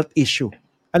a health issue.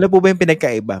 Ano po ba yung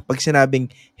pinagkaiba pag sinabing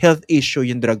health issue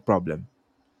yung drug problem?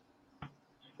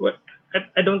 Well,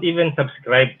 I don't even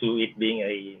subscribe to it being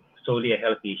solely a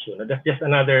health issue. No? That's just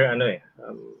another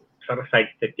sort of side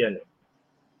step yan.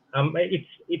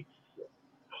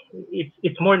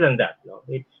 It's more than that. No?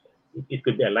 It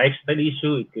could be a lifestyle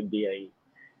issue. It could be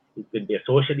a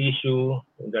social issue.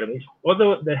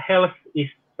 Although the health is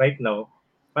right now,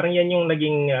 parang yan yung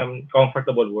naging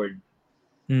comfortable word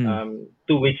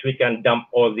to which we can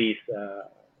dump all these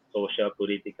social,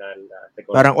 political,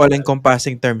 psychological. Parang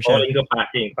all-encompassing term siya.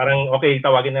 All-encompassing. Parang okay,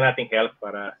 tawagin na natin health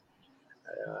para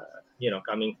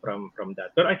coming from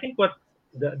that. But I think what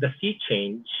the sea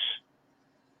change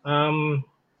of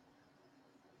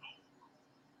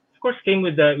course came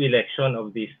with the election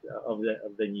of this of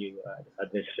the new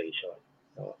administration.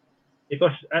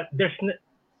 Because there's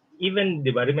even,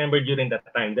 diba, remember during that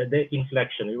time that the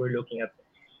inflection, we were looking at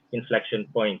inflection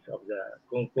points of the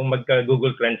kung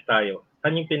magka-Google Trends tayo,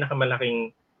 saan yung pinakamalaking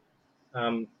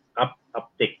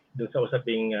uptick doon sa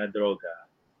usaping droga.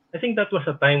 I think that was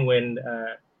a time when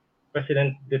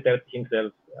President Duterte himself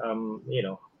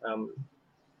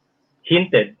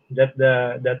hinted that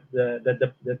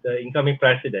the incoming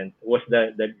president was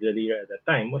the leader at that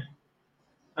time was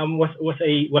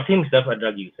himself a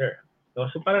drug user.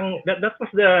 So parang that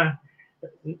was the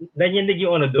nanyanig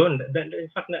yung ano doon. In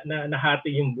fact,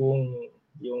 nahati yung buong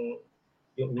yung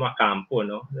mga kampo,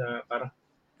 no? Parang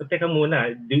so teka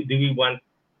muna, do we want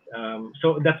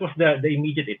so that was the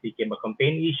immediate, it became a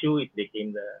campaign issue, it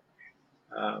became the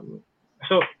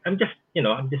so I'm just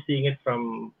seeing it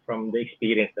from the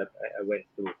experience that I went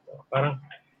through. So, parang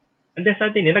and then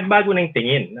suddenly nagbago na yung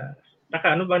tingin.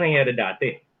 Ano ba nangyari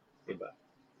dati? Diba?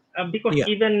 Because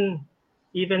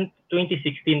even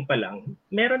 2016 pa lang,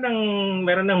 meron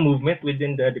ng movement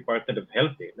within the Department of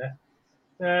Health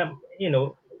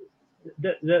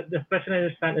the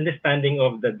president's understanding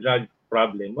of the drug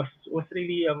problem was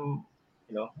really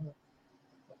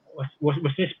was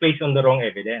misplaced on the wrong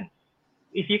evidence.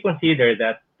 If you consider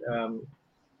that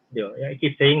I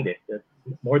keep saying this, that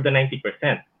more than 90%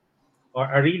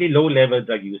 are really low level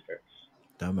drug users.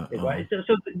 Tama. Diba?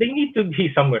 So they need to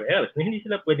be somewhere else. Hindi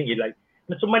sila pwedeng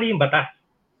so mali yung batas.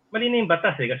 Mali na yung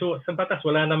batas eh. Kasi sa batas,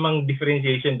 wala namang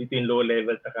differentiation between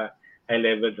low-level at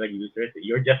high-level drug users.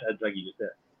 You're just a drug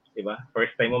user. Diba?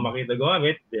 First time mo makita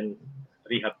gamit, then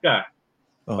rehab ka.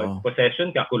 Pag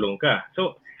possession ka, kulong ka.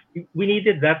 So, we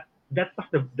needed that. That was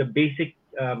the basic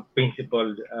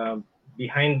principle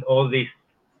behind all this,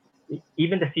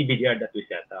 even the CBDR that we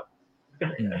set up.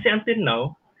 Kasi until now,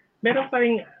 meron pa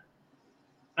rin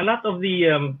a lot of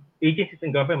the agencies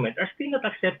in government are still not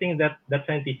accepting that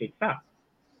scientific fact.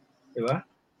 Diba?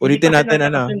 Ulitin natin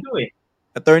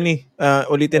Attorney,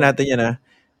 ulitin natin yan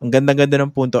Ang ganda-ganda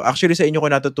ng punto. Actually sa inyo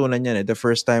ko natutunan yan the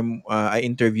first time I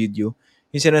interviewed you.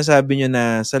 Yung sinasabi nyo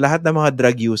na sa lahat ng mga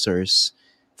drug users,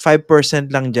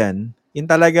 5% lang dyan, yung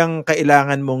talagang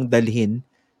kailangan mong dalhin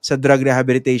sa drug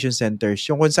rehabilitation centers,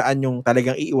 yung kung saan yung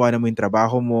talagang iiwanan mo yung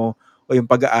trabaho mo o yung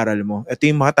pag-aaral mo. Ito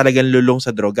yung mga talagang lulong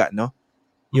sa droga, no?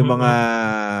 Yung mga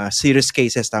serious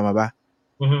cases, tama ba?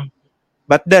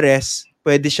 But the rest,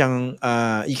 pwede siyang,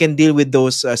 you can deal with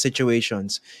those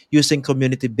situations using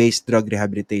community-based drug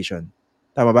rehabilitation.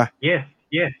 Tama ba? Yes.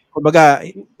 Kumbaga,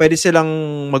 pwede silang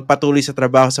magpatuloy sa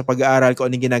trabaho, sa pag-aaral, kung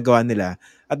anong ginagawa nila.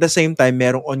 At the same time,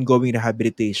 merong ongoing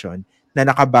rehabilitation na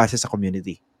nakabase sa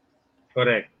community.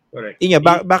 Correct. Inga,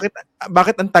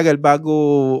 bakit ang tagal bago,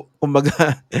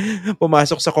 kumbaga,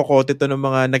 pumasok sa kokote to ng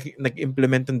mga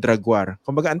nag-implement ng drug war?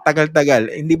 Kumbaga, ang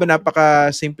tagal-tagal. Hindi ba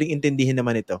napaka-simpleng intindihin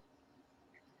naman ito?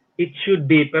 It should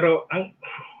be, pero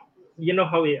you know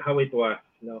how it was,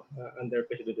 under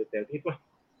President Duterte. It was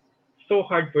so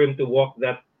hard for him to walk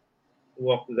back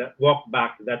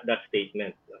that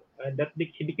statement.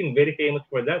 He became very famous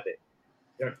for that.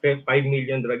 There are 5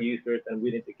 million drug users and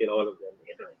we need to kill all of them.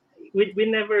 We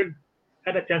never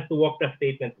had a chance to walk that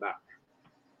statement back.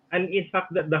 And in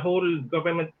fact, the whole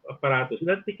government apparatus,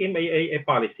 that became a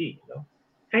policy.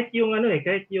 Kahit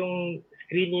yung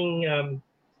screening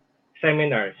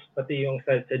seminars, pati yung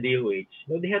sa DOH,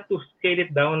 they had to scale it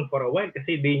down for a while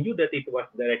kasi they knew that it was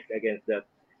direct against that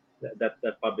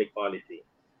public policy.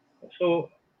 So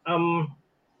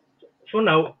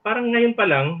now, parang ngayon pa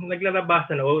lang,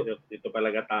 naglalabasan na, ito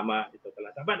talaga tama, ito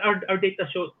talaga tama. But our data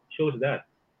shows that.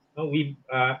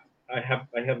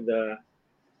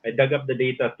 I dug up the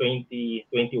data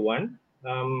 2021.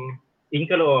 In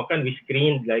Caloocan, we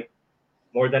screened like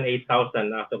more than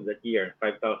 8,000 out of that year,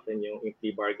 5,000 yung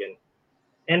plea bargain.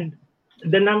 And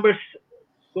the numbers,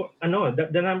 prove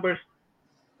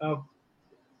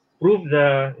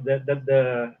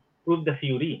the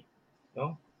theory,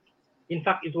 no? In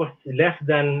fact, it was less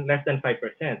than 5%.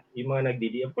 Yung mga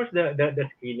nagdidi. Of course, the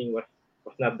screening was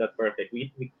not that perfect.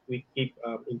 We keep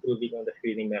improving on the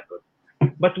screening method.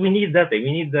 But we need that.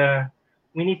 We need to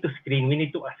screen. We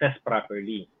need to assess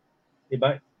properly.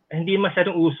 Diba? Hindi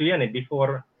masyadong uso yan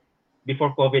before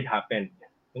COVID happened.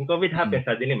 When COVID happened,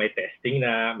 suddenly may testing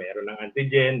na, meron ng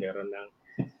antigen, meron ng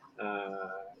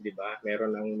diba?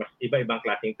 Meron ng mas iba-ibang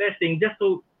klaseng testing just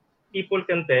so people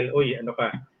can tell, ano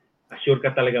ka, sure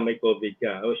ka talaga may COVID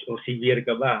ka, o severe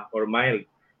ka ba, or mild.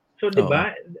 So,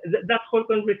 diba, that whole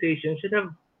conversation should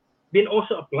have been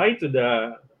also applied to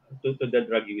the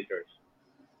drug users.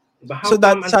 Diba? So,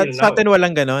 sa atin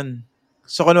walang ganon.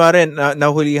 So, kunwari,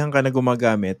 nahulihan ka na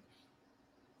gumagamit,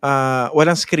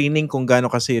 walang screening kung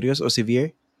gaano ka serious o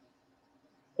severe?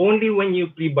 Only when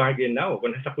you plea bargain now.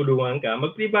 Kung nasa kulungan ka,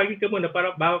 mag-plea bargain ka muna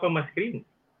para bago ka ma-screen.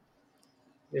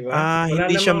 Diba?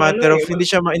 Hindi siya matter of,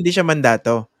 hindi siya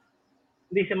mandato.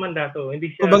 Hindi siya mandato.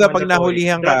 Kumbaga, pag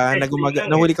nahulihan ka,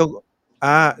 nahuli ka,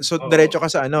 so diretso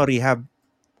ka sa rehab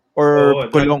or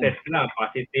kulong. Drug test na,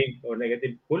 positive or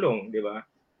negative, kulong, di ba?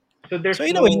 So there's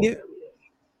in a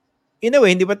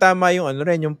way, hindi ba tama yung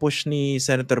yung push ni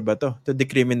Senator Bato to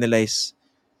decriminalize?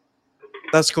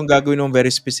 Tapos kung gagawin mong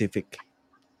very specific.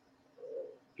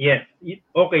 Yes,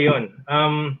 okay yun.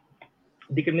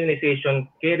 Decriminalization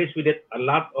carries with it a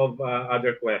lot of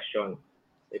other questions,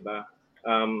 di ba?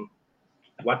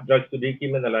 What drugs to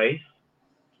decriminalize?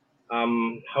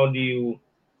 How do you,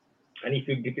 and if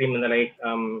you decriminalize,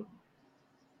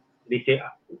 they say,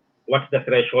 what's the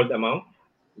threshold amount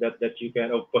that you can,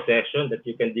 of possession that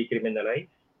you can decriminalize?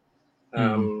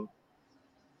 And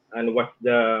what's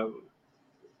the,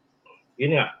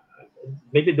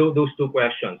 maybe those two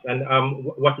questions. And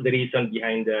what's the reason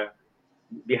behind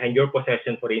your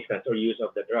possession, for instance, or use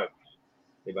of the drugs,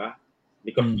 diba?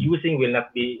 Because using will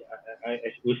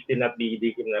still not be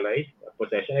decriminalized.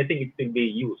 Possession, I think it will be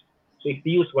used. So if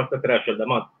use, what's the threshold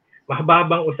amount?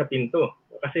 Mahababang usapin to.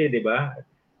 Kasi, diba,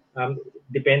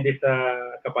 depende sa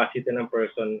capacity ng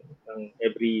person, ng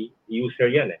every user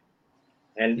yan.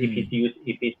 And if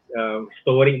it's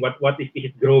storing, what if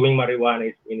he's growing marijuana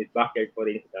in his backyard, for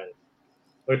instance?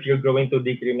 Or if you're going to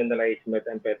decriminalize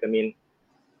methamphetamine,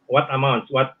 what amounts,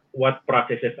 what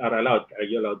processes are allowed? Are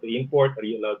you allowed to import? Are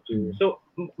you allowed to? So,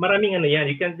 maraming yan.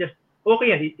 You can just,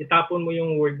 okay yan, itapon mo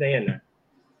yung word na yan.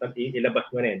 Ilabas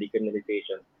mo na yan,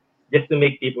 decriminalization. Just to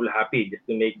make people happy, just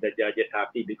to make the judges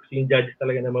happy. Because yung judges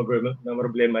talaga na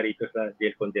problema rito sa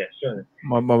jail congestion.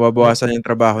 Mababawasan yung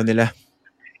trabaho nila.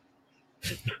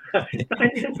 Sa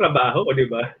kanilang trabaho, di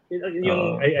ba?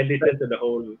 I listened to the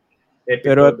whole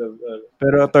Pero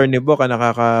episode Attorney Bo,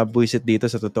 nakakabuisit dito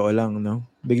sa totoo lang, no?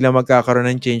 Biglang magkakaroon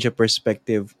ng change of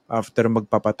perspective after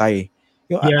magpapatay.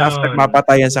 After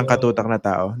mapatayan sang katutak na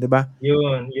tao, di ba?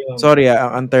 Yun. Sorry,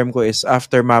 ang term ko is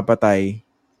after mapatay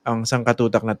ang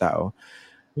sangkatutak na tao.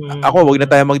 Ako, wag na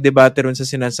tayo magdebate ron sa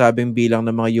sinasabing bilang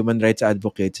ng mga human rights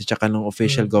advocates at saka ng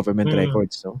official government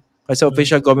records, no? Kasi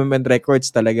official government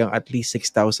records talagang at least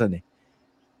 6,000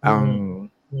 ang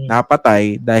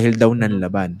napatay dahil daw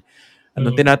nanlaban.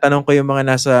 Anong tinatanong ko yung mga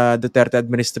nasa Duterte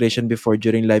administration before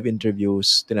during live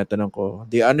interviews, tinatanong ko,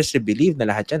 do you honestly believe na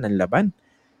lahat yan nanlaban?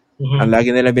 Ang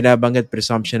lagi nila binabanggit,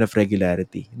 presumption of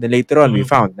regularity. Then later on, we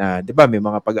found na, di ba, may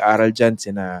mga pag-aaral dyan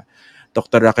sina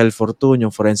Dr. Raquel Fortun,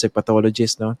 yung forensic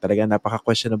pathologist, no? Talagang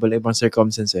napaka-questionable ibang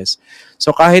circumstances.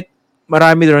 So kahit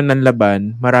marami rin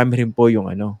nanlaban, marami rin po yung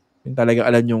yung talagang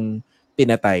alam yung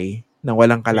pinatay na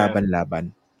walang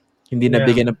kalaban-laban. Hindi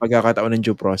nabigyan ng pagkakataon ng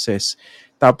due process.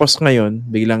 Tapos ngayon,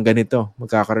 biglang ganito,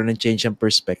 magkakaroon ng change ng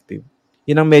perspective.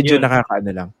 Yun ang medyo Yun. nakakaano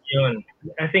lang. Yun.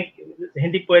 I think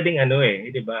hindi pwedeng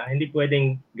di ba? Hindi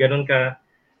pwedeng ganun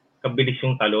kabilis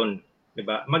yung talon, di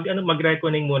ba?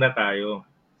 Mag-reckoning muna tayo.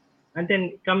 And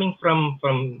then coming from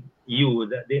you,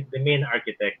 the main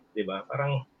architect, di ba?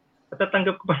 Parang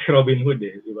matatanggap ko pa si Robin Hood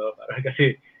di ba? Parang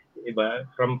kasi di ba,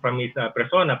 from his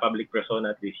persona, public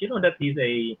persona at least, that he's a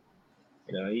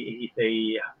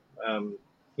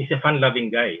he's a fun-loving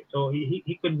guy. So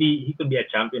he could be a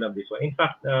champion of this one. In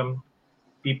fact,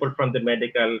 people from the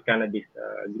medical cannabis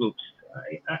groups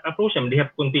approach him. They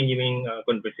have continuing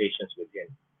conversations with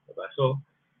him. Diba? So,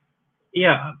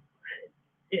 yeah.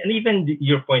 And even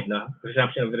your point na,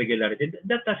 presumption of regularity,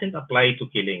 that doesn't apply to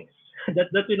killings.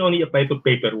 that will only apply to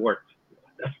paperwork.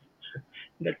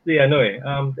 That's the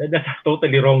that's a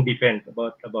totally wrong defense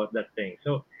about that thing.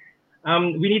 So,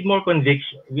 we need more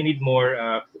conviction. We need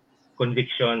more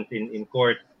convictions in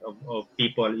court of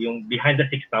people. Yung behind the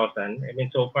 6,000. I mean,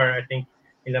 so far, I think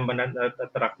ilan ba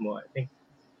na-track mo? I think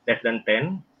less than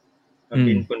 10 have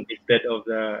been convicted of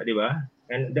the, di ba?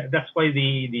 And that's why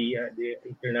the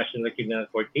international criminal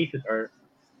court cases are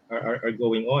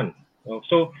going on.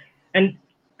 So, and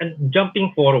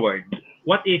jumping forward,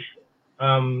 what if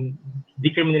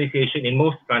decriminalization in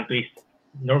most countries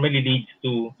normally leads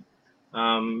to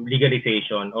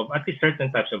legalization of at least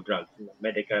certain types of drugs,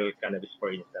 medical cannabis, for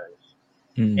instance.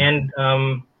 And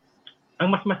ang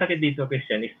mas masakit dito,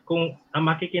 Christian, is kung ang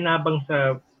makikinabang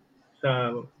sa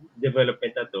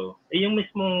development na to, yung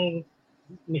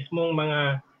mismong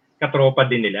mga katropa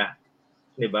din nila,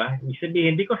 di ba? Ibig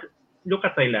sabihin, because look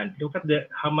at Thailand, look at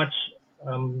how much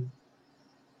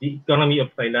the economy of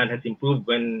Thailand has improved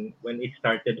when it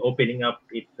started opening up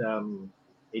its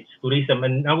tourism,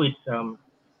 and now its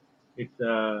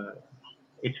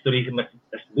tourism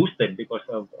has boosted because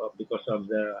of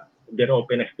their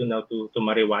openness to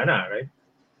marijuana, right?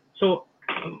 So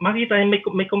makita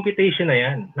may computation na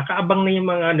yan. Nakaabang na yung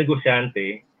mga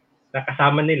negosyante,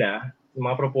 nakasama nila yung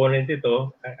mga proponents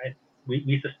ito.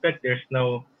 We suspect there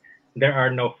are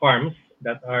now farms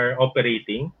that are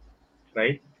operating,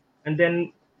 right? And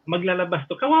then maglalabas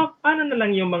to. Paano na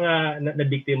lang yung mga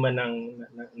nabiktima ng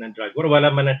drug? Or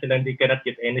wala man na silang, they cannot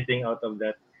get anything out of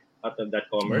that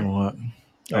commerce.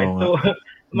 Right? So,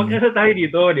 magkasa tayo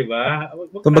dito, di ba?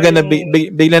 Kumbaga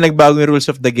bigla nagbago yung rules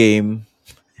of the game.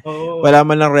 Wala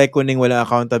man lang reckoning, wala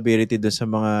accountability doon sa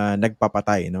mga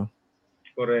nagpapatay, no?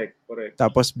 Correct.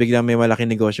 Tapos biglang may malaking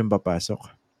negosyong papasok.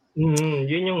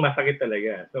 Yun yung masakit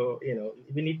talaga. So,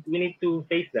 we need to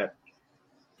face that.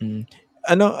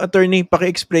 Attorney,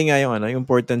 paki-explain nga yung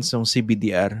importance ng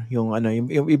CBDR, yung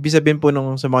ibig sabihin po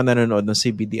sa mga nanonood ng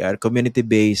CBDR,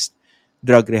 community-based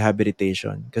drug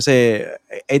rehabilitation. Kasi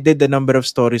I did a number of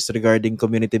stories regarding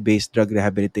community-based drug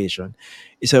rehabilitation.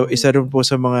 Isa rin po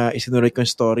sa mga isinulat kong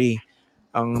story,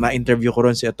 ang na-interview ko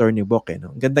ron si Attorney Bok.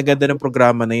 No? Ganda-ganda ng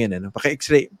programa na yun.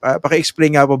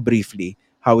 Paki-explain nga po briefly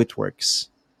how it works.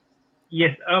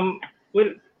 Yes.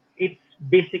 Well, it's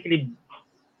basically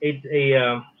it's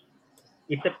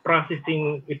a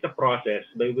process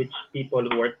by which people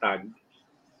who are tagged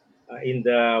in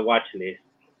the watch list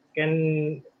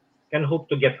can hope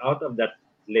to get out of that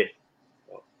list.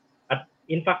 At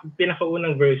in fact,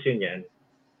 pinakaunang version yan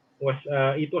was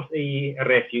it was a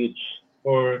refuge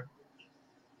for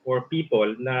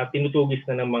people na tinutugis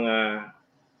na ng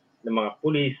mga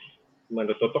pulis,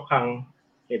 mga tutukhang,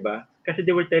 diba? Kasi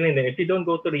they were telling them, if you don't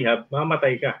go to rehab,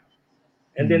 mamatay ka.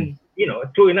 And then,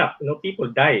 true enough, people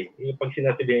die pag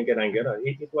sinasabihin ka ng gano'n.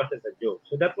 It wasn't a joke.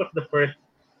 So that was the first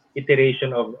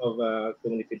iteration of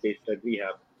community-based drug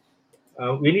rehab.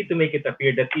 We need to make it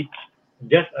appear that it's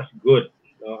just as good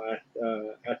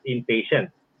as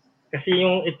inpatient. Kasi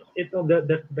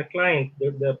the clients,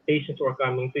 the patients who are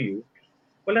coming to you,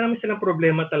 wala naman silang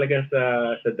problema talaga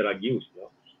sa drug use.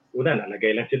 No? Una,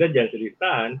 nalagay lang sila dyan sa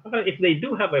listahan. If they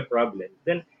do have a problem,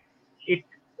 then it's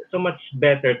so much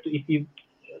better if you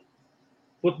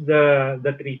put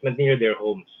the treatment near their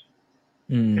homes.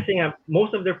 Kasi nga,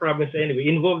 most of their problems anyway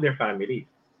involve their families.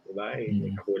 Diba?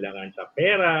 May kakulangan sa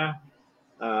pera,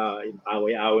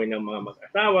 away-away ng mga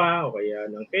mag-asawa o kaya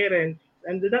ng parents.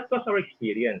 And that was our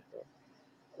experience. So,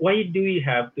 why do we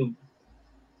have to,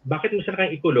 bakit mo sila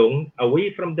kang ikulong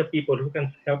away from the people who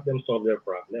can help them solve their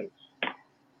problems?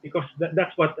 Because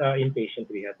that's what inpatient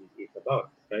rehab is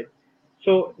about, right?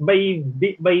 So by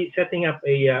setting up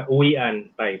a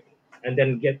uwian type and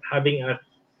then having us,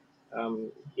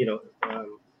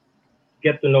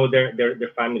 get to know their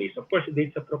families. Of course,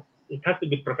 it has to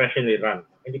be professionally run.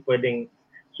 Hindi pwedeng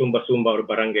sumba-sumba or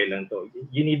barangay lang to.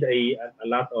 You need a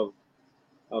lot of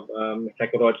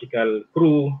psychological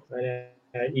crew,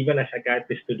 even a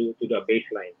psychiatrist to do a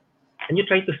baseline. and you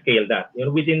try to scale that,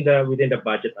 within the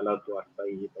budget allowed to us by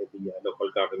the local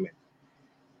government.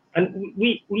 And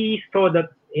we saw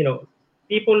that,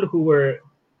 people who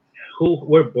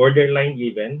were borderline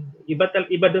even, iba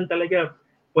doon talaga,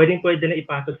 pwede na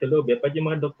ipasok sa loob. Pag yung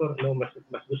mga doktor,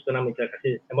 mas gusto namin siya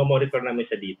kasi monitor namin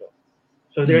siya dito.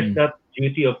 So there's that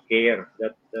duty of care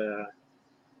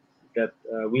that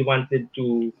we wanted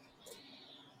to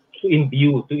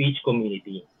imbue to each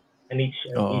community and each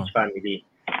family.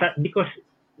 Because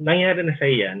nangyari na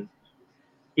sa'yo yan,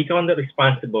 ikaw na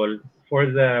responsible for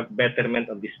the betterment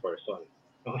of this person.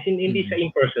 Kasi hindi siya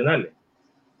impersonal.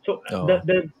 So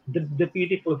the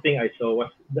beautiful thing I saw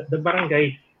was the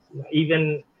barangays,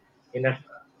 even in a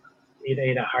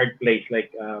hard place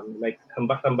like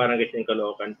some barangays in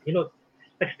Caloocan,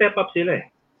 step up sila.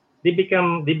 They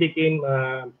became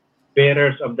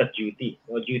bearers of that duty,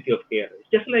 duty of care.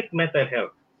 It's just like mental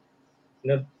health.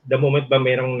 The moment ba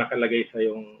mayroong nakalagay sa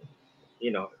yung,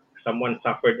 someone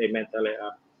suffered a mental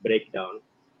breakdown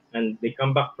and they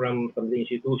come back from the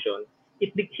institution, he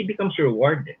becomes your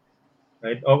ward,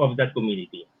 right, of that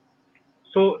community.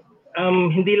 So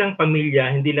hindi lang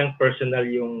pamilya, hindi lang personal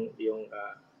yung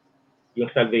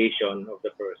salvation of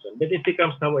the person, but it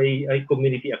becomes now a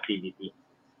community activity.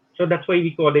 So that's why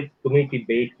we call it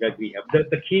community-based drug rehab.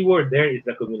 The key word there is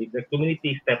the community. The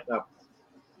community steps up.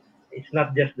 It's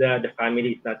not just the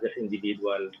family, it's not just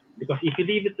individual. Because if you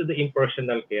leave it to the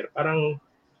impersonal care, parang,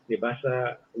 di ba,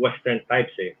 sa Western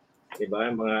types di ba,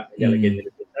 mga ilalagay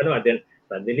nila, then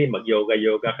suddenly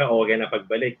mag-yoga ka, okay na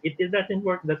pagbalik. It doesn't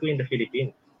work that way in the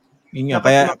Philippines. Yun nga,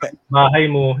 kaya bahay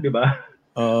mo, di ba?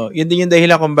 Yun din yung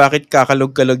dahilan kung bakit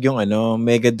kakalog-kalog yung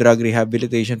mega drug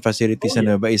rehabilitation facility sa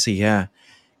Nueva Ecija.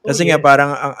 Kasi nga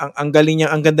parang ang galing niya,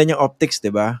 ang ganda niyang optics,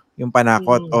 'di ba? Yung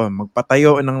panakot,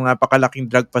 magpatayo ng napakalaking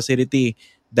drug facility,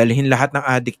 dalhin lahat ng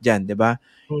addict diyan, 'di ba?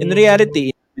 In reality,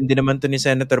 hindi naman to ni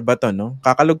Senator Bato, no?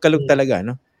 Kakalog-kalog talaga,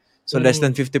 no? So less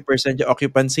than 50% yung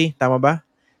occupancy, tama ba?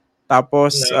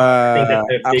 Tapos I think that's a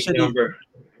big actually number.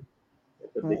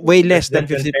 way less than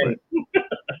 50%.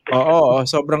 Oo,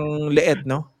 sobrang liit,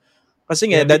 no? Kasi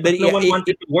nga no one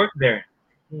wanted to work there.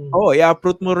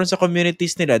 I-uproot mo rin sa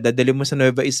communities nila, dadali mo sa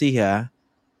Nueva Ecija,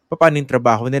 paano yung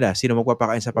trabaho nila? Sino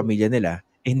magpapakain sa pamilya nila?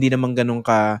 Hindi naman ganun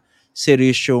ka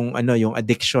serious yung yung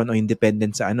addiction o yung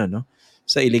dependent sa no?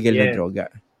 Sa illegal na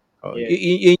droga.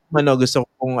 Yun gusto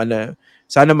kong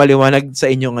sana maliwanag sa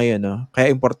inyo ngayon, no?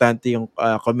 Kaya importante yung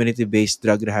community-based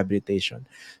drug rehabilitation.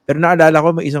 Pero naalala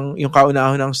ko may yung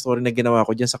kauna-unang story na ginawa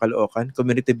ko diyan sa Caloocan,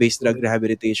 community-based drug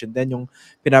rehabilitation din, yung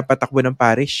pinapatakbo ng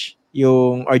parish,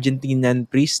 yung Argentinian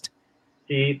priest.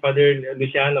 Si Father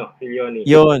Luciano Filioni.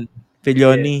 Yun,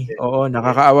 Filioni. Yes. Oo,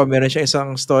 nakakaawa. Meron siya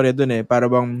isang story doon para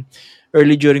bang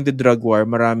early during the drug war,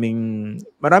 marami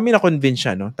na-convince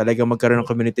siya, no? Talagang magkaroon ng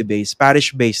community-based,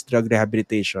 parish-based drug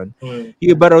rehabilitation. Yung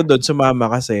iba raw doon sumama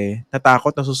kasi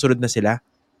natakot na susunod na sila.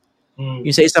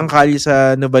 Yung sa isang kalye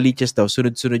sa Novaliches daw,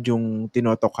 sunod-sunod yung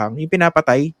tinotokhang. Yung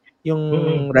pinapatay, yung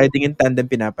riding in tandem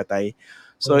pinapatay.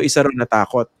 So, isa raw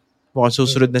natakot. Mukhang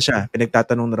susunod na siya.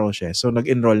 Pinagtatanong na raw siya. So,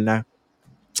 nag-enroll na.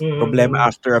 Problema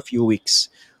after a few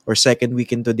weeks or second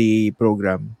week into the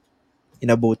program,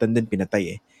 inabutan din,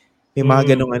 pinatay May mga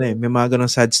ganong may mga ganong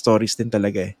sad stories din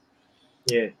talaga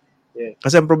Yes.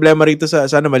 Kasi ang problema rito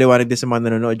sana maliwanag din sa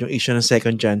mga nanonood yung issue ng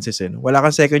second chances Wala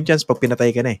kang second chance pag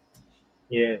pinatay ka na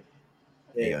Yes.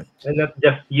 And not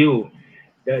just you,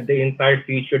 the entire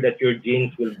future that your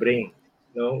genes will bring.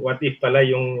 No, what if pala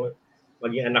yung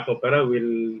maging anak mo para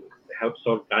will help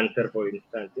solve cancer, for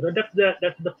instance.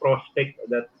 That's the prospect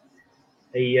that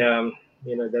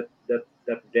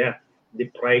that death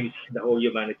deprives the whole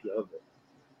humanity of it.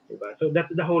 So that's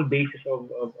the whole basis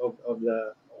of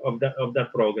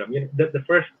that program. The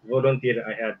first volunteer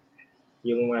I had,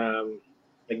 yung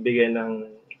nagbigay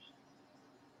ng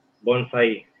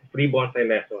free bonsai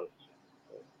lessons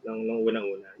nung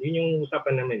unang-una. Yun yung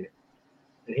usapan namin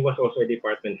And he was also a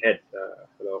department head sa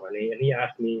Caloocan. And he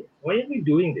asked me, why are we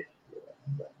doing this?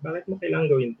 Bakit mo kailangan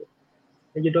gawin to?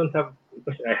 And you don't have,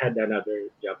 because I had another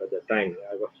job at that time.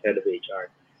 I was head of HR.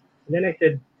 And then I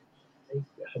said,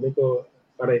 sabi ko,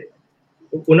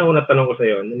 una-una tanong ko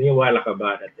sa'yo, naniniwala ka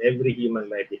ba that every human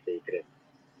life is sacred?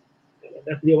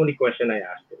 That's the only question I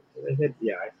asked him. And I said,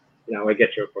 yeah, now I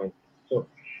get your point. So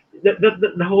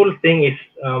the whole thing is,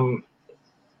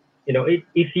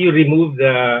 if you remove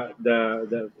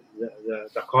the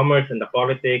commerce and the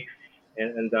politics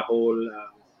and the whole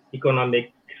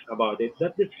economics about it,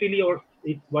 that is really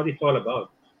what it's all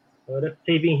about. That's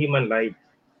saving human lives.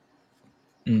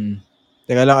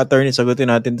 Teka lang, attorney,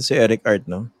 sagutin natin to si Eric Art,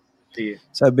 no? Sige.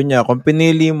 Sabi niya, kung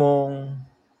pinili mong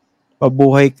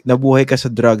nabuhay ka sa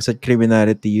drugs at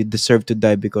criminality, you deserve to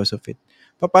die because of it.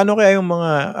 Paano kaya yung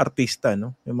mga artista,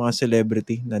 no? Yung mga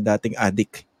celebrity na dating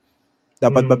addict?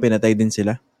 Dapat ba pinatay din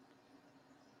sila?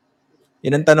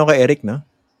 Yan ang tanong kay Eric, no?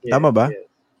 Tama ba? Yes.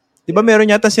 Di ba meron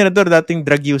yata senador dating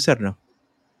drug user, no?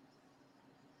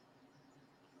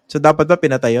 So dapat ba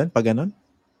pinatay yun pag ganun?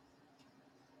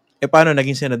 Paano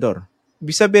naging senador?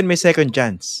 Ibig sabihin may second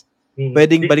chance.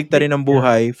 Pwedeng baliktarin ang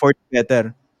buhay for the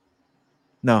better.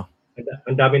 No.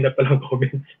 Ang dami na palang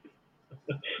comments.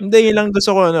 Hindi, yun lang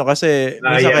gusto ko, no? Kasi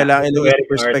minsan kailangan ilagay sa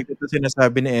perspective ito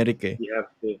sinasabi ni Eric, eh. You have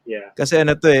to, Kasi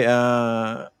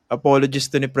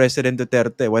apologist to ni President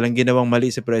Duterte. Walang ginawang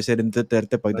mali si President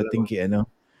Duterte pagdating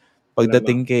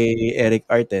kay Eric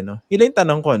Arte, no? Yun yung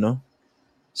tanong ko, no?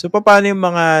 So, paano yung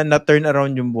mga na-turn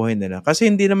around yung buhay nila? Kasi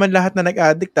hindi naman lahat na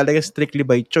nag-addict talaga strictly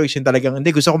by choice. Yung talagang,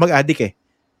 hindi, gusto ko mag-addict, eh.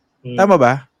 Tama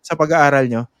ba? Sa pag-aaral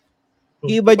nyo?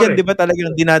 Iba dyan, di ba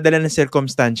talagang dinadala ng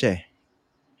circumstansya, eh?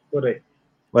 Correct.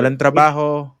 Walang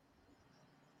trabaho.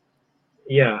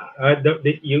 Yeah.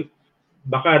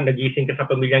 Baka nagising ka sa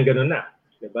pamilyang gano'n na.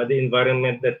 Diba? The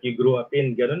environment that you grew up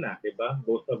in, gano'n na. Diba?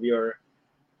 Both of your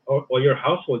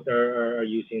households are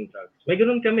using drugs. May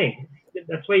gano'n kami.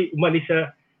 That's why umalis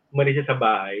siya sa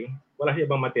bahay. Wala siya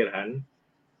ibang matirhan.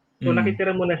 So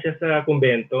nakitira muna siya sa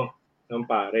kumbento ng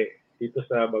pare dito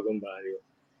sa Bagong Barrio.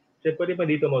 So pwede pa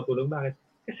dito matulog. Bakit?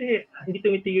 Kasi hindi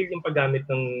tumitigil yung paggamit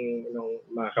ng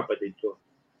mga kapatid ko.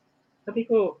 Sabi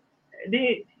ko,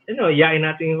 yain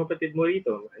natin yung kapatid mo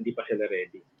rito. Hindi pa sila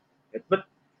ready. But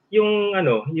yung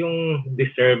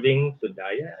deserving to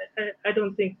die, I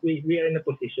don't think we are in a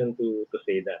position to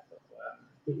say that.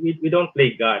 We don't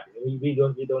play God. We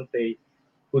don't say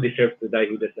who deserves to die,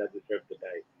 who does not deserve to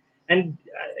die. And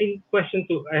I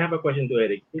have a question to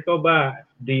Eric. Ikaw ba,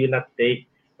 do you not take,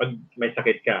 pag may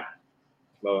sakit ka,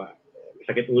 bawa,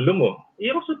 sakit ulo mo,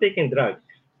 you're also taking drugs,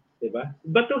 diba?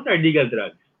 But those are legal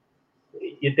drugs.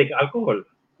 You take alcohol,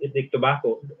 you take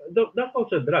tobacco. That's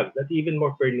also drugs. That's even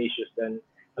more pernicious than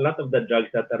a lot of the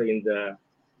drugs that are in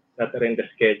the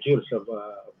schedules of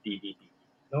DDP.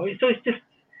 No, so it's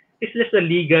just a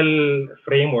legal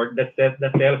framework that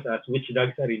tells us which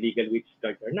drugs are illegal, which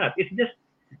drugs are not. It's just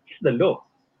the law,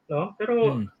 no?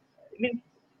 Pero I mean,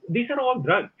 these are all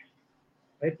drugs,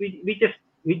 right? We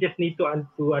just need to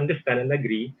understand and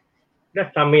agree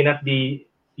that some may not be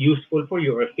useful for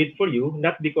you or fit for you,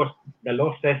 not because the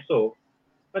law says so,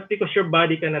 but because your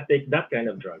body cannot take that kind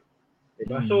of drug,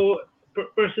 diba? So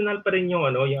personal pa rin yung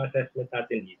assessment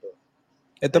natin dito.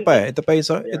 Ito pa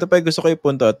yung gusto ko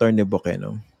ipunto, Attorney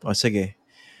Bokeno. O sige.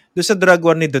 Doon sa drug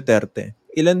war ni Duterte,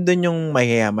 ilan doon yung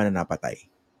mahihayaman na napatay?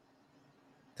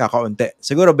 Kakaunti.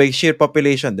 Siguro by sheer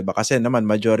population, 'di ba? Kasi naman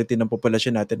majority ng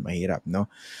populasyon natin mahirap, no?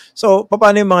 So,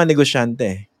 paano yung mga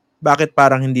negosyante? Bakit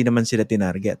parang hindi naman sila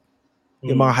tinarget?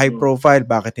 Yung mga high profile,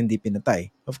 bakit hindi pinatay?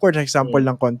 Of course, example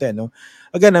lang konti, no?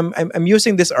 Again, I'm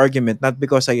using this argument not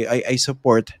because I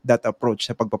support that approach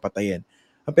sa pagpapatayin.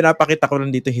 Ang pinapakita ko lang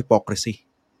dito hypocrisy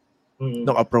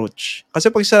ng approach.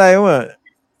 Kasi pag sinabi mo,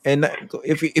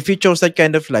 if you chose that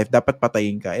kind of life, dapat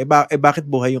patayin ka. Bakit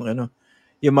buhay yung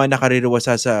yung mga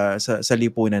nakaririwasa sa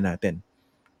lipunan natin?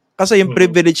 Kasi yung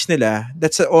privilege nila,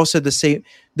 that's also the same,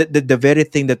 the very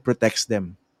thing that protects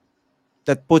them.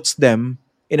 That puts them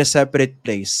in a separate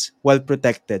place, well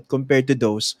protected, compared to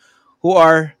those who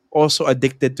are also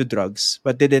addicted to drugs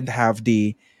but didn't have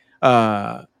the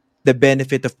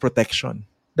benefit of protection.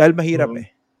 Dahil mahirap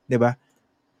di ba?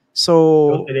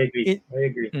 So, totally agree. I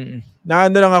agree.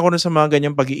 Naano lang ako sa mga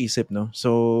ganyang pag-iisip, no?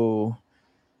 So,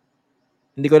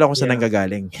 hindi ko alam kung saan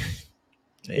nanggagaling.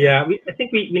 Yeah, I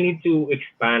think we need to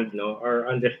expand our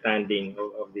understanding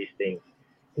of these things.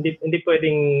 Hindi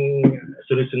pwedeng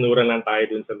sunod-sunuran lang tayo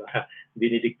dun sa mga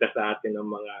dinidikta sa atin ng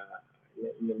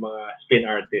mga spin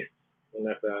artists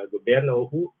na sa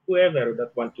gobyerno, whoever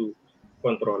that want to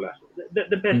control us.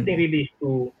 The best thing really is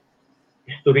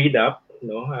to read up,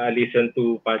 listen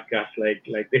to podcasts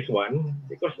like this one,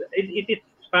 because it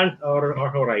expands our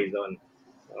horizon.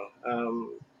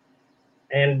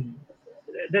 And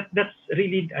that's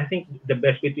really, I think, the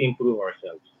best way to improve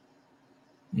ourselves.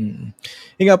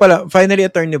 Yung nga pala, finally,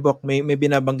 Attorney Bok, may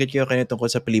binabanggit kayo kayo tungkol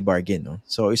sa plea bargain, no?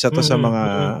 So, isa to sa mga,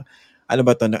 ano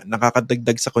ba to,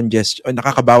 nakakadagdag sa congestion, o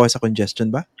nakakabawas sa congestion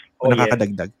ba? O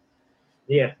nakakadagdag?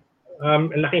 Yes.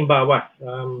 Laking bawas.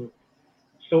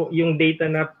 So, yung data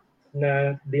na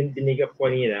dinigap ko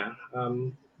kanina,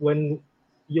 when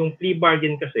yung plea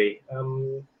bargain kasi,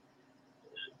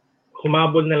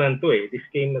 humabol na lang to eh. This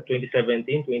came na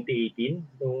 2017,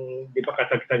 2018, nung, di ba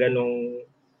kasagsagan nung,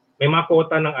 may mga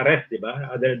quota ng arrest, di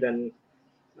ba? Other than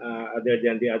other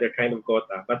than the other kind of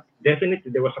quota. But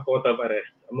definitely there was a quota of arrest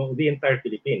among the entire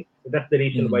Philippines. So that's the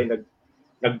reason why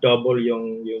nag-double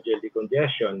yung jail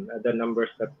decongestion. The numbers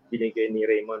that binigay ni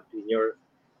Raymond in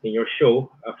your show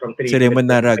from 300%. Si Raymond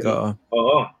Narag, oo.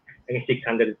 Oo,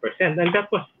 600%. And that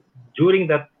was during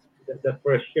that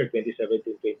first year,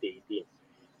 2017, 2018.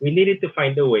 We needed to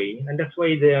find a way, and that's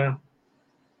why the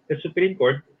Supreme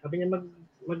Court, sabi niya,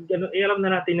 i-allow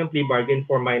na natin yung plea bargain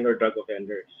for minor drug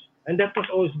offenders. And that has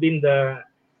always been the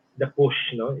push,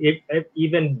 no?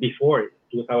 Even before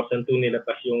 2002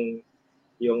 nilabas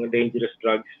yung Dangerous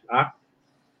Drugs Act,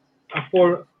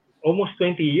 for almost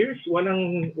 20 years,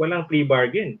 walang plea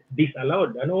bargain,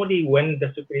 disallowed. And only when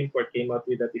the Supreme Court came out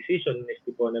with a decision,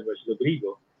 Estipona versus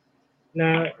Rodrigo,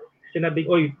 na sinabi,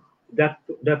 oy, that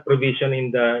provision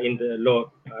in the law,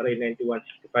 RA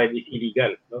 9165, is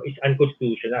illegal, no? It's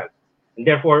unconstitutional. And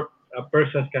therefore,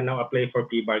 persons can now apply for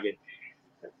plea bargain.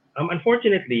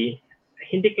 Unfortunately,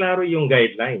 hindi klaro yung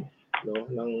guidelines, no,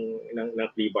 ng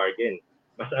plea bargain.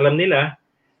 Mas alam nila,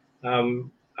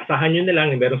 asahan nyo na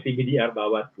lang merong CBDR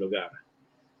bawat lugar.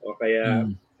 O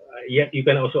kaya, yet you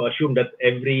can also assume that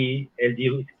every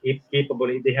LGU is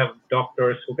capable, they have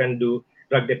doctors who can do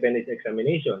drug dependence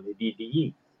examination, the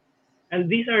DDE. And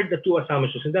these are the two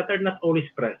assumptions that are not always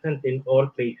present in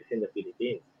all places in the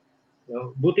Philippines.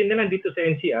 No? Buti na lang dito sa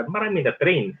NCR, marami na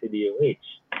train si DOH.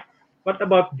 What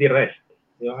about the rest?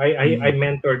 You know, I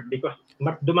mentored because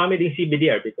dumami din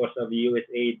CBDR because of the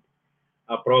USAID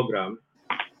program.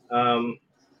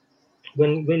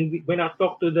 When I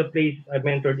talk to the place I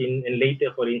mentored in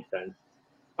Leyte, for instance,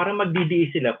 para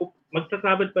mag-DDE sila,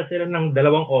 magtatravel pa sila ng 2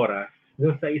 oras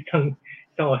doon sa isang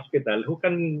hospital who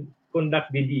can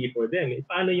conduct DDE for them.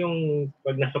 Paano yung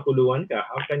pag nasa kulungan ka,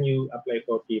 how can you apply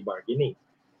for plea bargaining?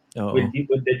 Will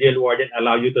the jail warden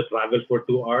allow you to travel for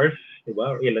 2 hours?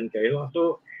 Diba? Or ilan kayo?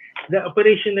 So, the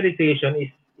operationalization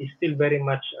is still very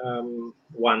much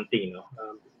wanting, no?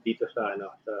 Dito sa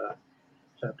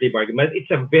plea bargaining. But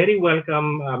it's a very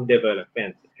welcome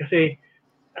development. Kasi,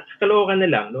 at sa Caloocan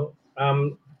na lang, no?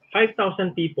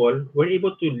 5,000 people were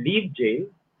able to leave jail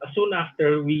as soon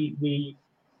after we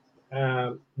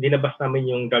nilabas namin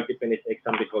yung drug dependence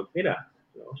exam results nila.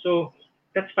 No? So,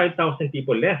 that's 5,000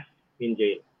 people left in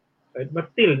jail. Right?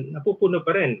 But still, napupuno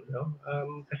pa rin. No?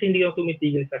 Kasi hindi ako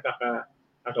tumitigil sa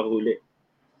kakahuli.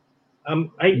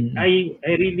 I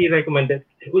really recommend that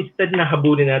instead na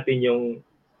habulin natin yung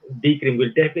decrim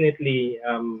will definitely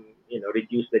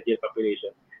reduce the jail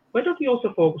population. Why don't we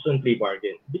also focus on plea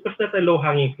bargain? Because that's a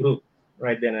low-hanging fruit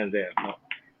right then and there. No?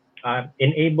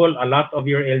 Enable a lot of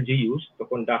your LGUs to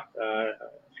conduct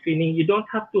screening. You don't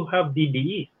have to have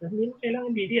DDEs. Hindi mo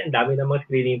kailangan DDE. Ang dami naman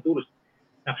screening tools.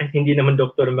 Kasi hindi naman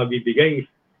doktor magbibigay.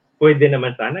 Pwede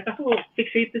naman sana. Kasi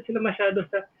fixated sila masyado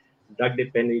sa drug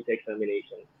dependence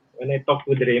examination. When I talk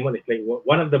with Raymond, it's like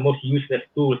one of the most useless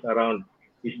tools around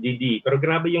is DDE. Pero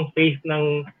grabe yung faith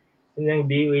ng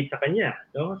DOH sa kanya.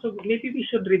 No? So maybe we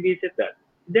should revisit that.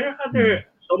 There are other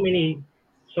so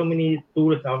many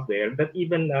tools out there that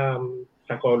even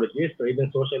psychologists or even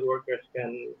social workers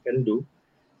can do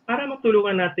para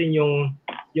matulungan natin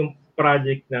yung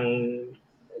project ng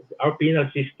our penal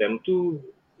system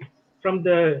from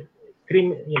the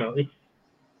it's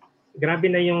grabe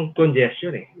na yung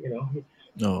congestion it's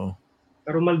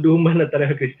karumalduman na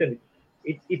talaga, Christian.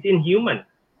 It's inhuman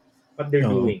what they're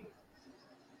doing.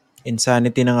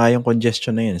 Insanity na nga yung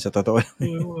congestion na yun, sa totoo.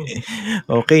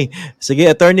 Okay. Sige,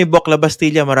 Attorney Bok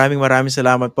Labastilla, maraming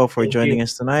salamat po for joining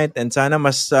us tonight. And sana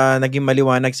mas naging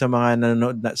maliwanag sa mga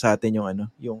nanonood sa atin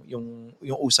yung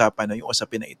usapan, yung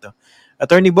usapin na ito.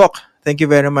 Attorney Bok, thank you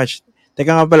very much. Teka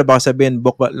nga pala, baka sabihin,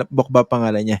 Bok ba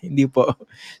pangalan niya? Hindi po.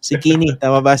 Si Kini.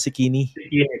 Tama ba si Kini? Si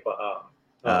Kini po.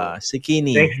 Si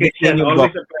Kini. Thanks, Christian.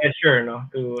 Always a pleasure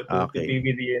to be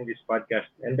with you in this podcast.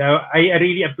 And I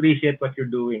really appreciate what you're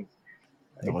doing.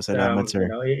 Salamat, sir.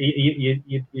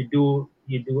 You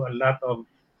do a lot of,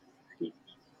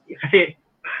 kasi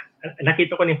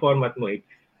nakita ko ng format mo.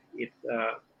 It's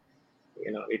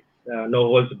no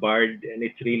holds barred, and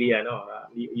it's really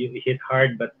you hit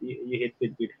hard, but you hit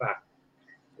with facts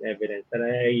and evidence. And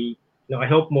I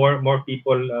hope more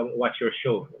people watch your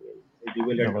show. You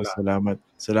will learn a lot.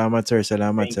 Salamat, sir.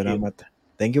 Salamat.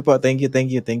 Thank you po. Thank you.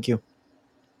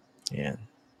 Yan.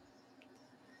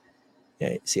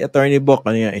 Yeah, si Attorney Bok,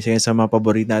 isa sa mga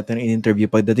paborito natin in-interview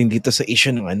pagdating dito sa issue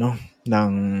ng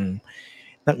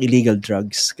illegal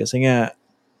drugs. Kasi nga,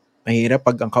 mahirap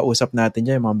pag ang kausap natin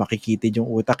dyan, yung mga makikitid yung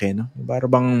utak no? Para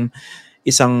bang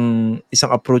isang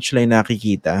approach lang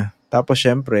nakikita. Tapos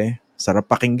syempre, sarap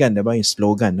pakinggan, diba? Yung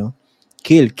slogan, no?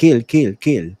 Kill.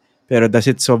 Pero does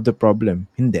it solve the problem?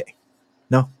 Hindi.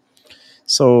 No?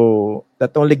 So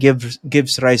that only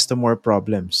gives rise to more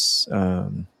problems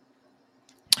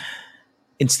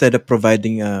instead of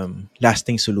providing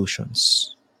lasting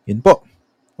solutions. Yun po.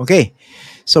 Okay.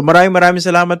 So maraming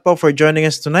salamat po for joining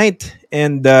us tonight,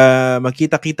 and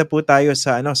magkita-kita po tayo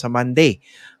sa Monday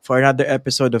for another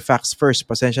episode of Facts First.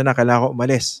 Pasensya na, kailangan ko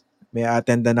umalis. May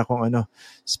attendan akong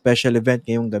special event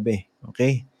ngayong gabi.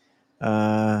 Okay?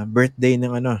 Birthday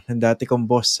ng dati kong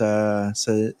boss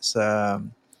sa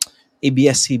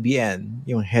ABS-CBN,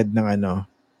 yung head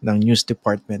ng news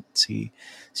department, si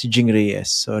Jing Reyes.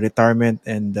 So retirement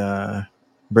and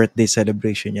birthday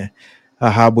celebration niya.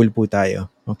 Hahabol po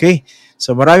tayo. Okay?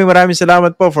 So maraming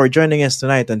salamat po for joining us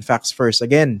tonight on Facts First.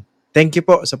 Again, thank you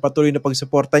po sa patuloy na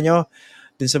pagsuporta nyo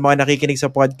din sa mga nakikinig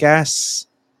sa podcast.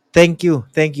 Thank you.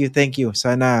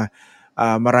 Sana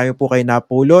marami po kayo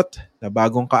napulot na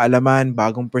bagong kaalaman,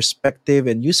 bagong perspective,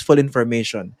 and useful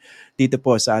information dito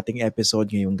po sa ating episode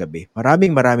ngayong gabi.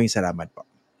 Maraming salamat po.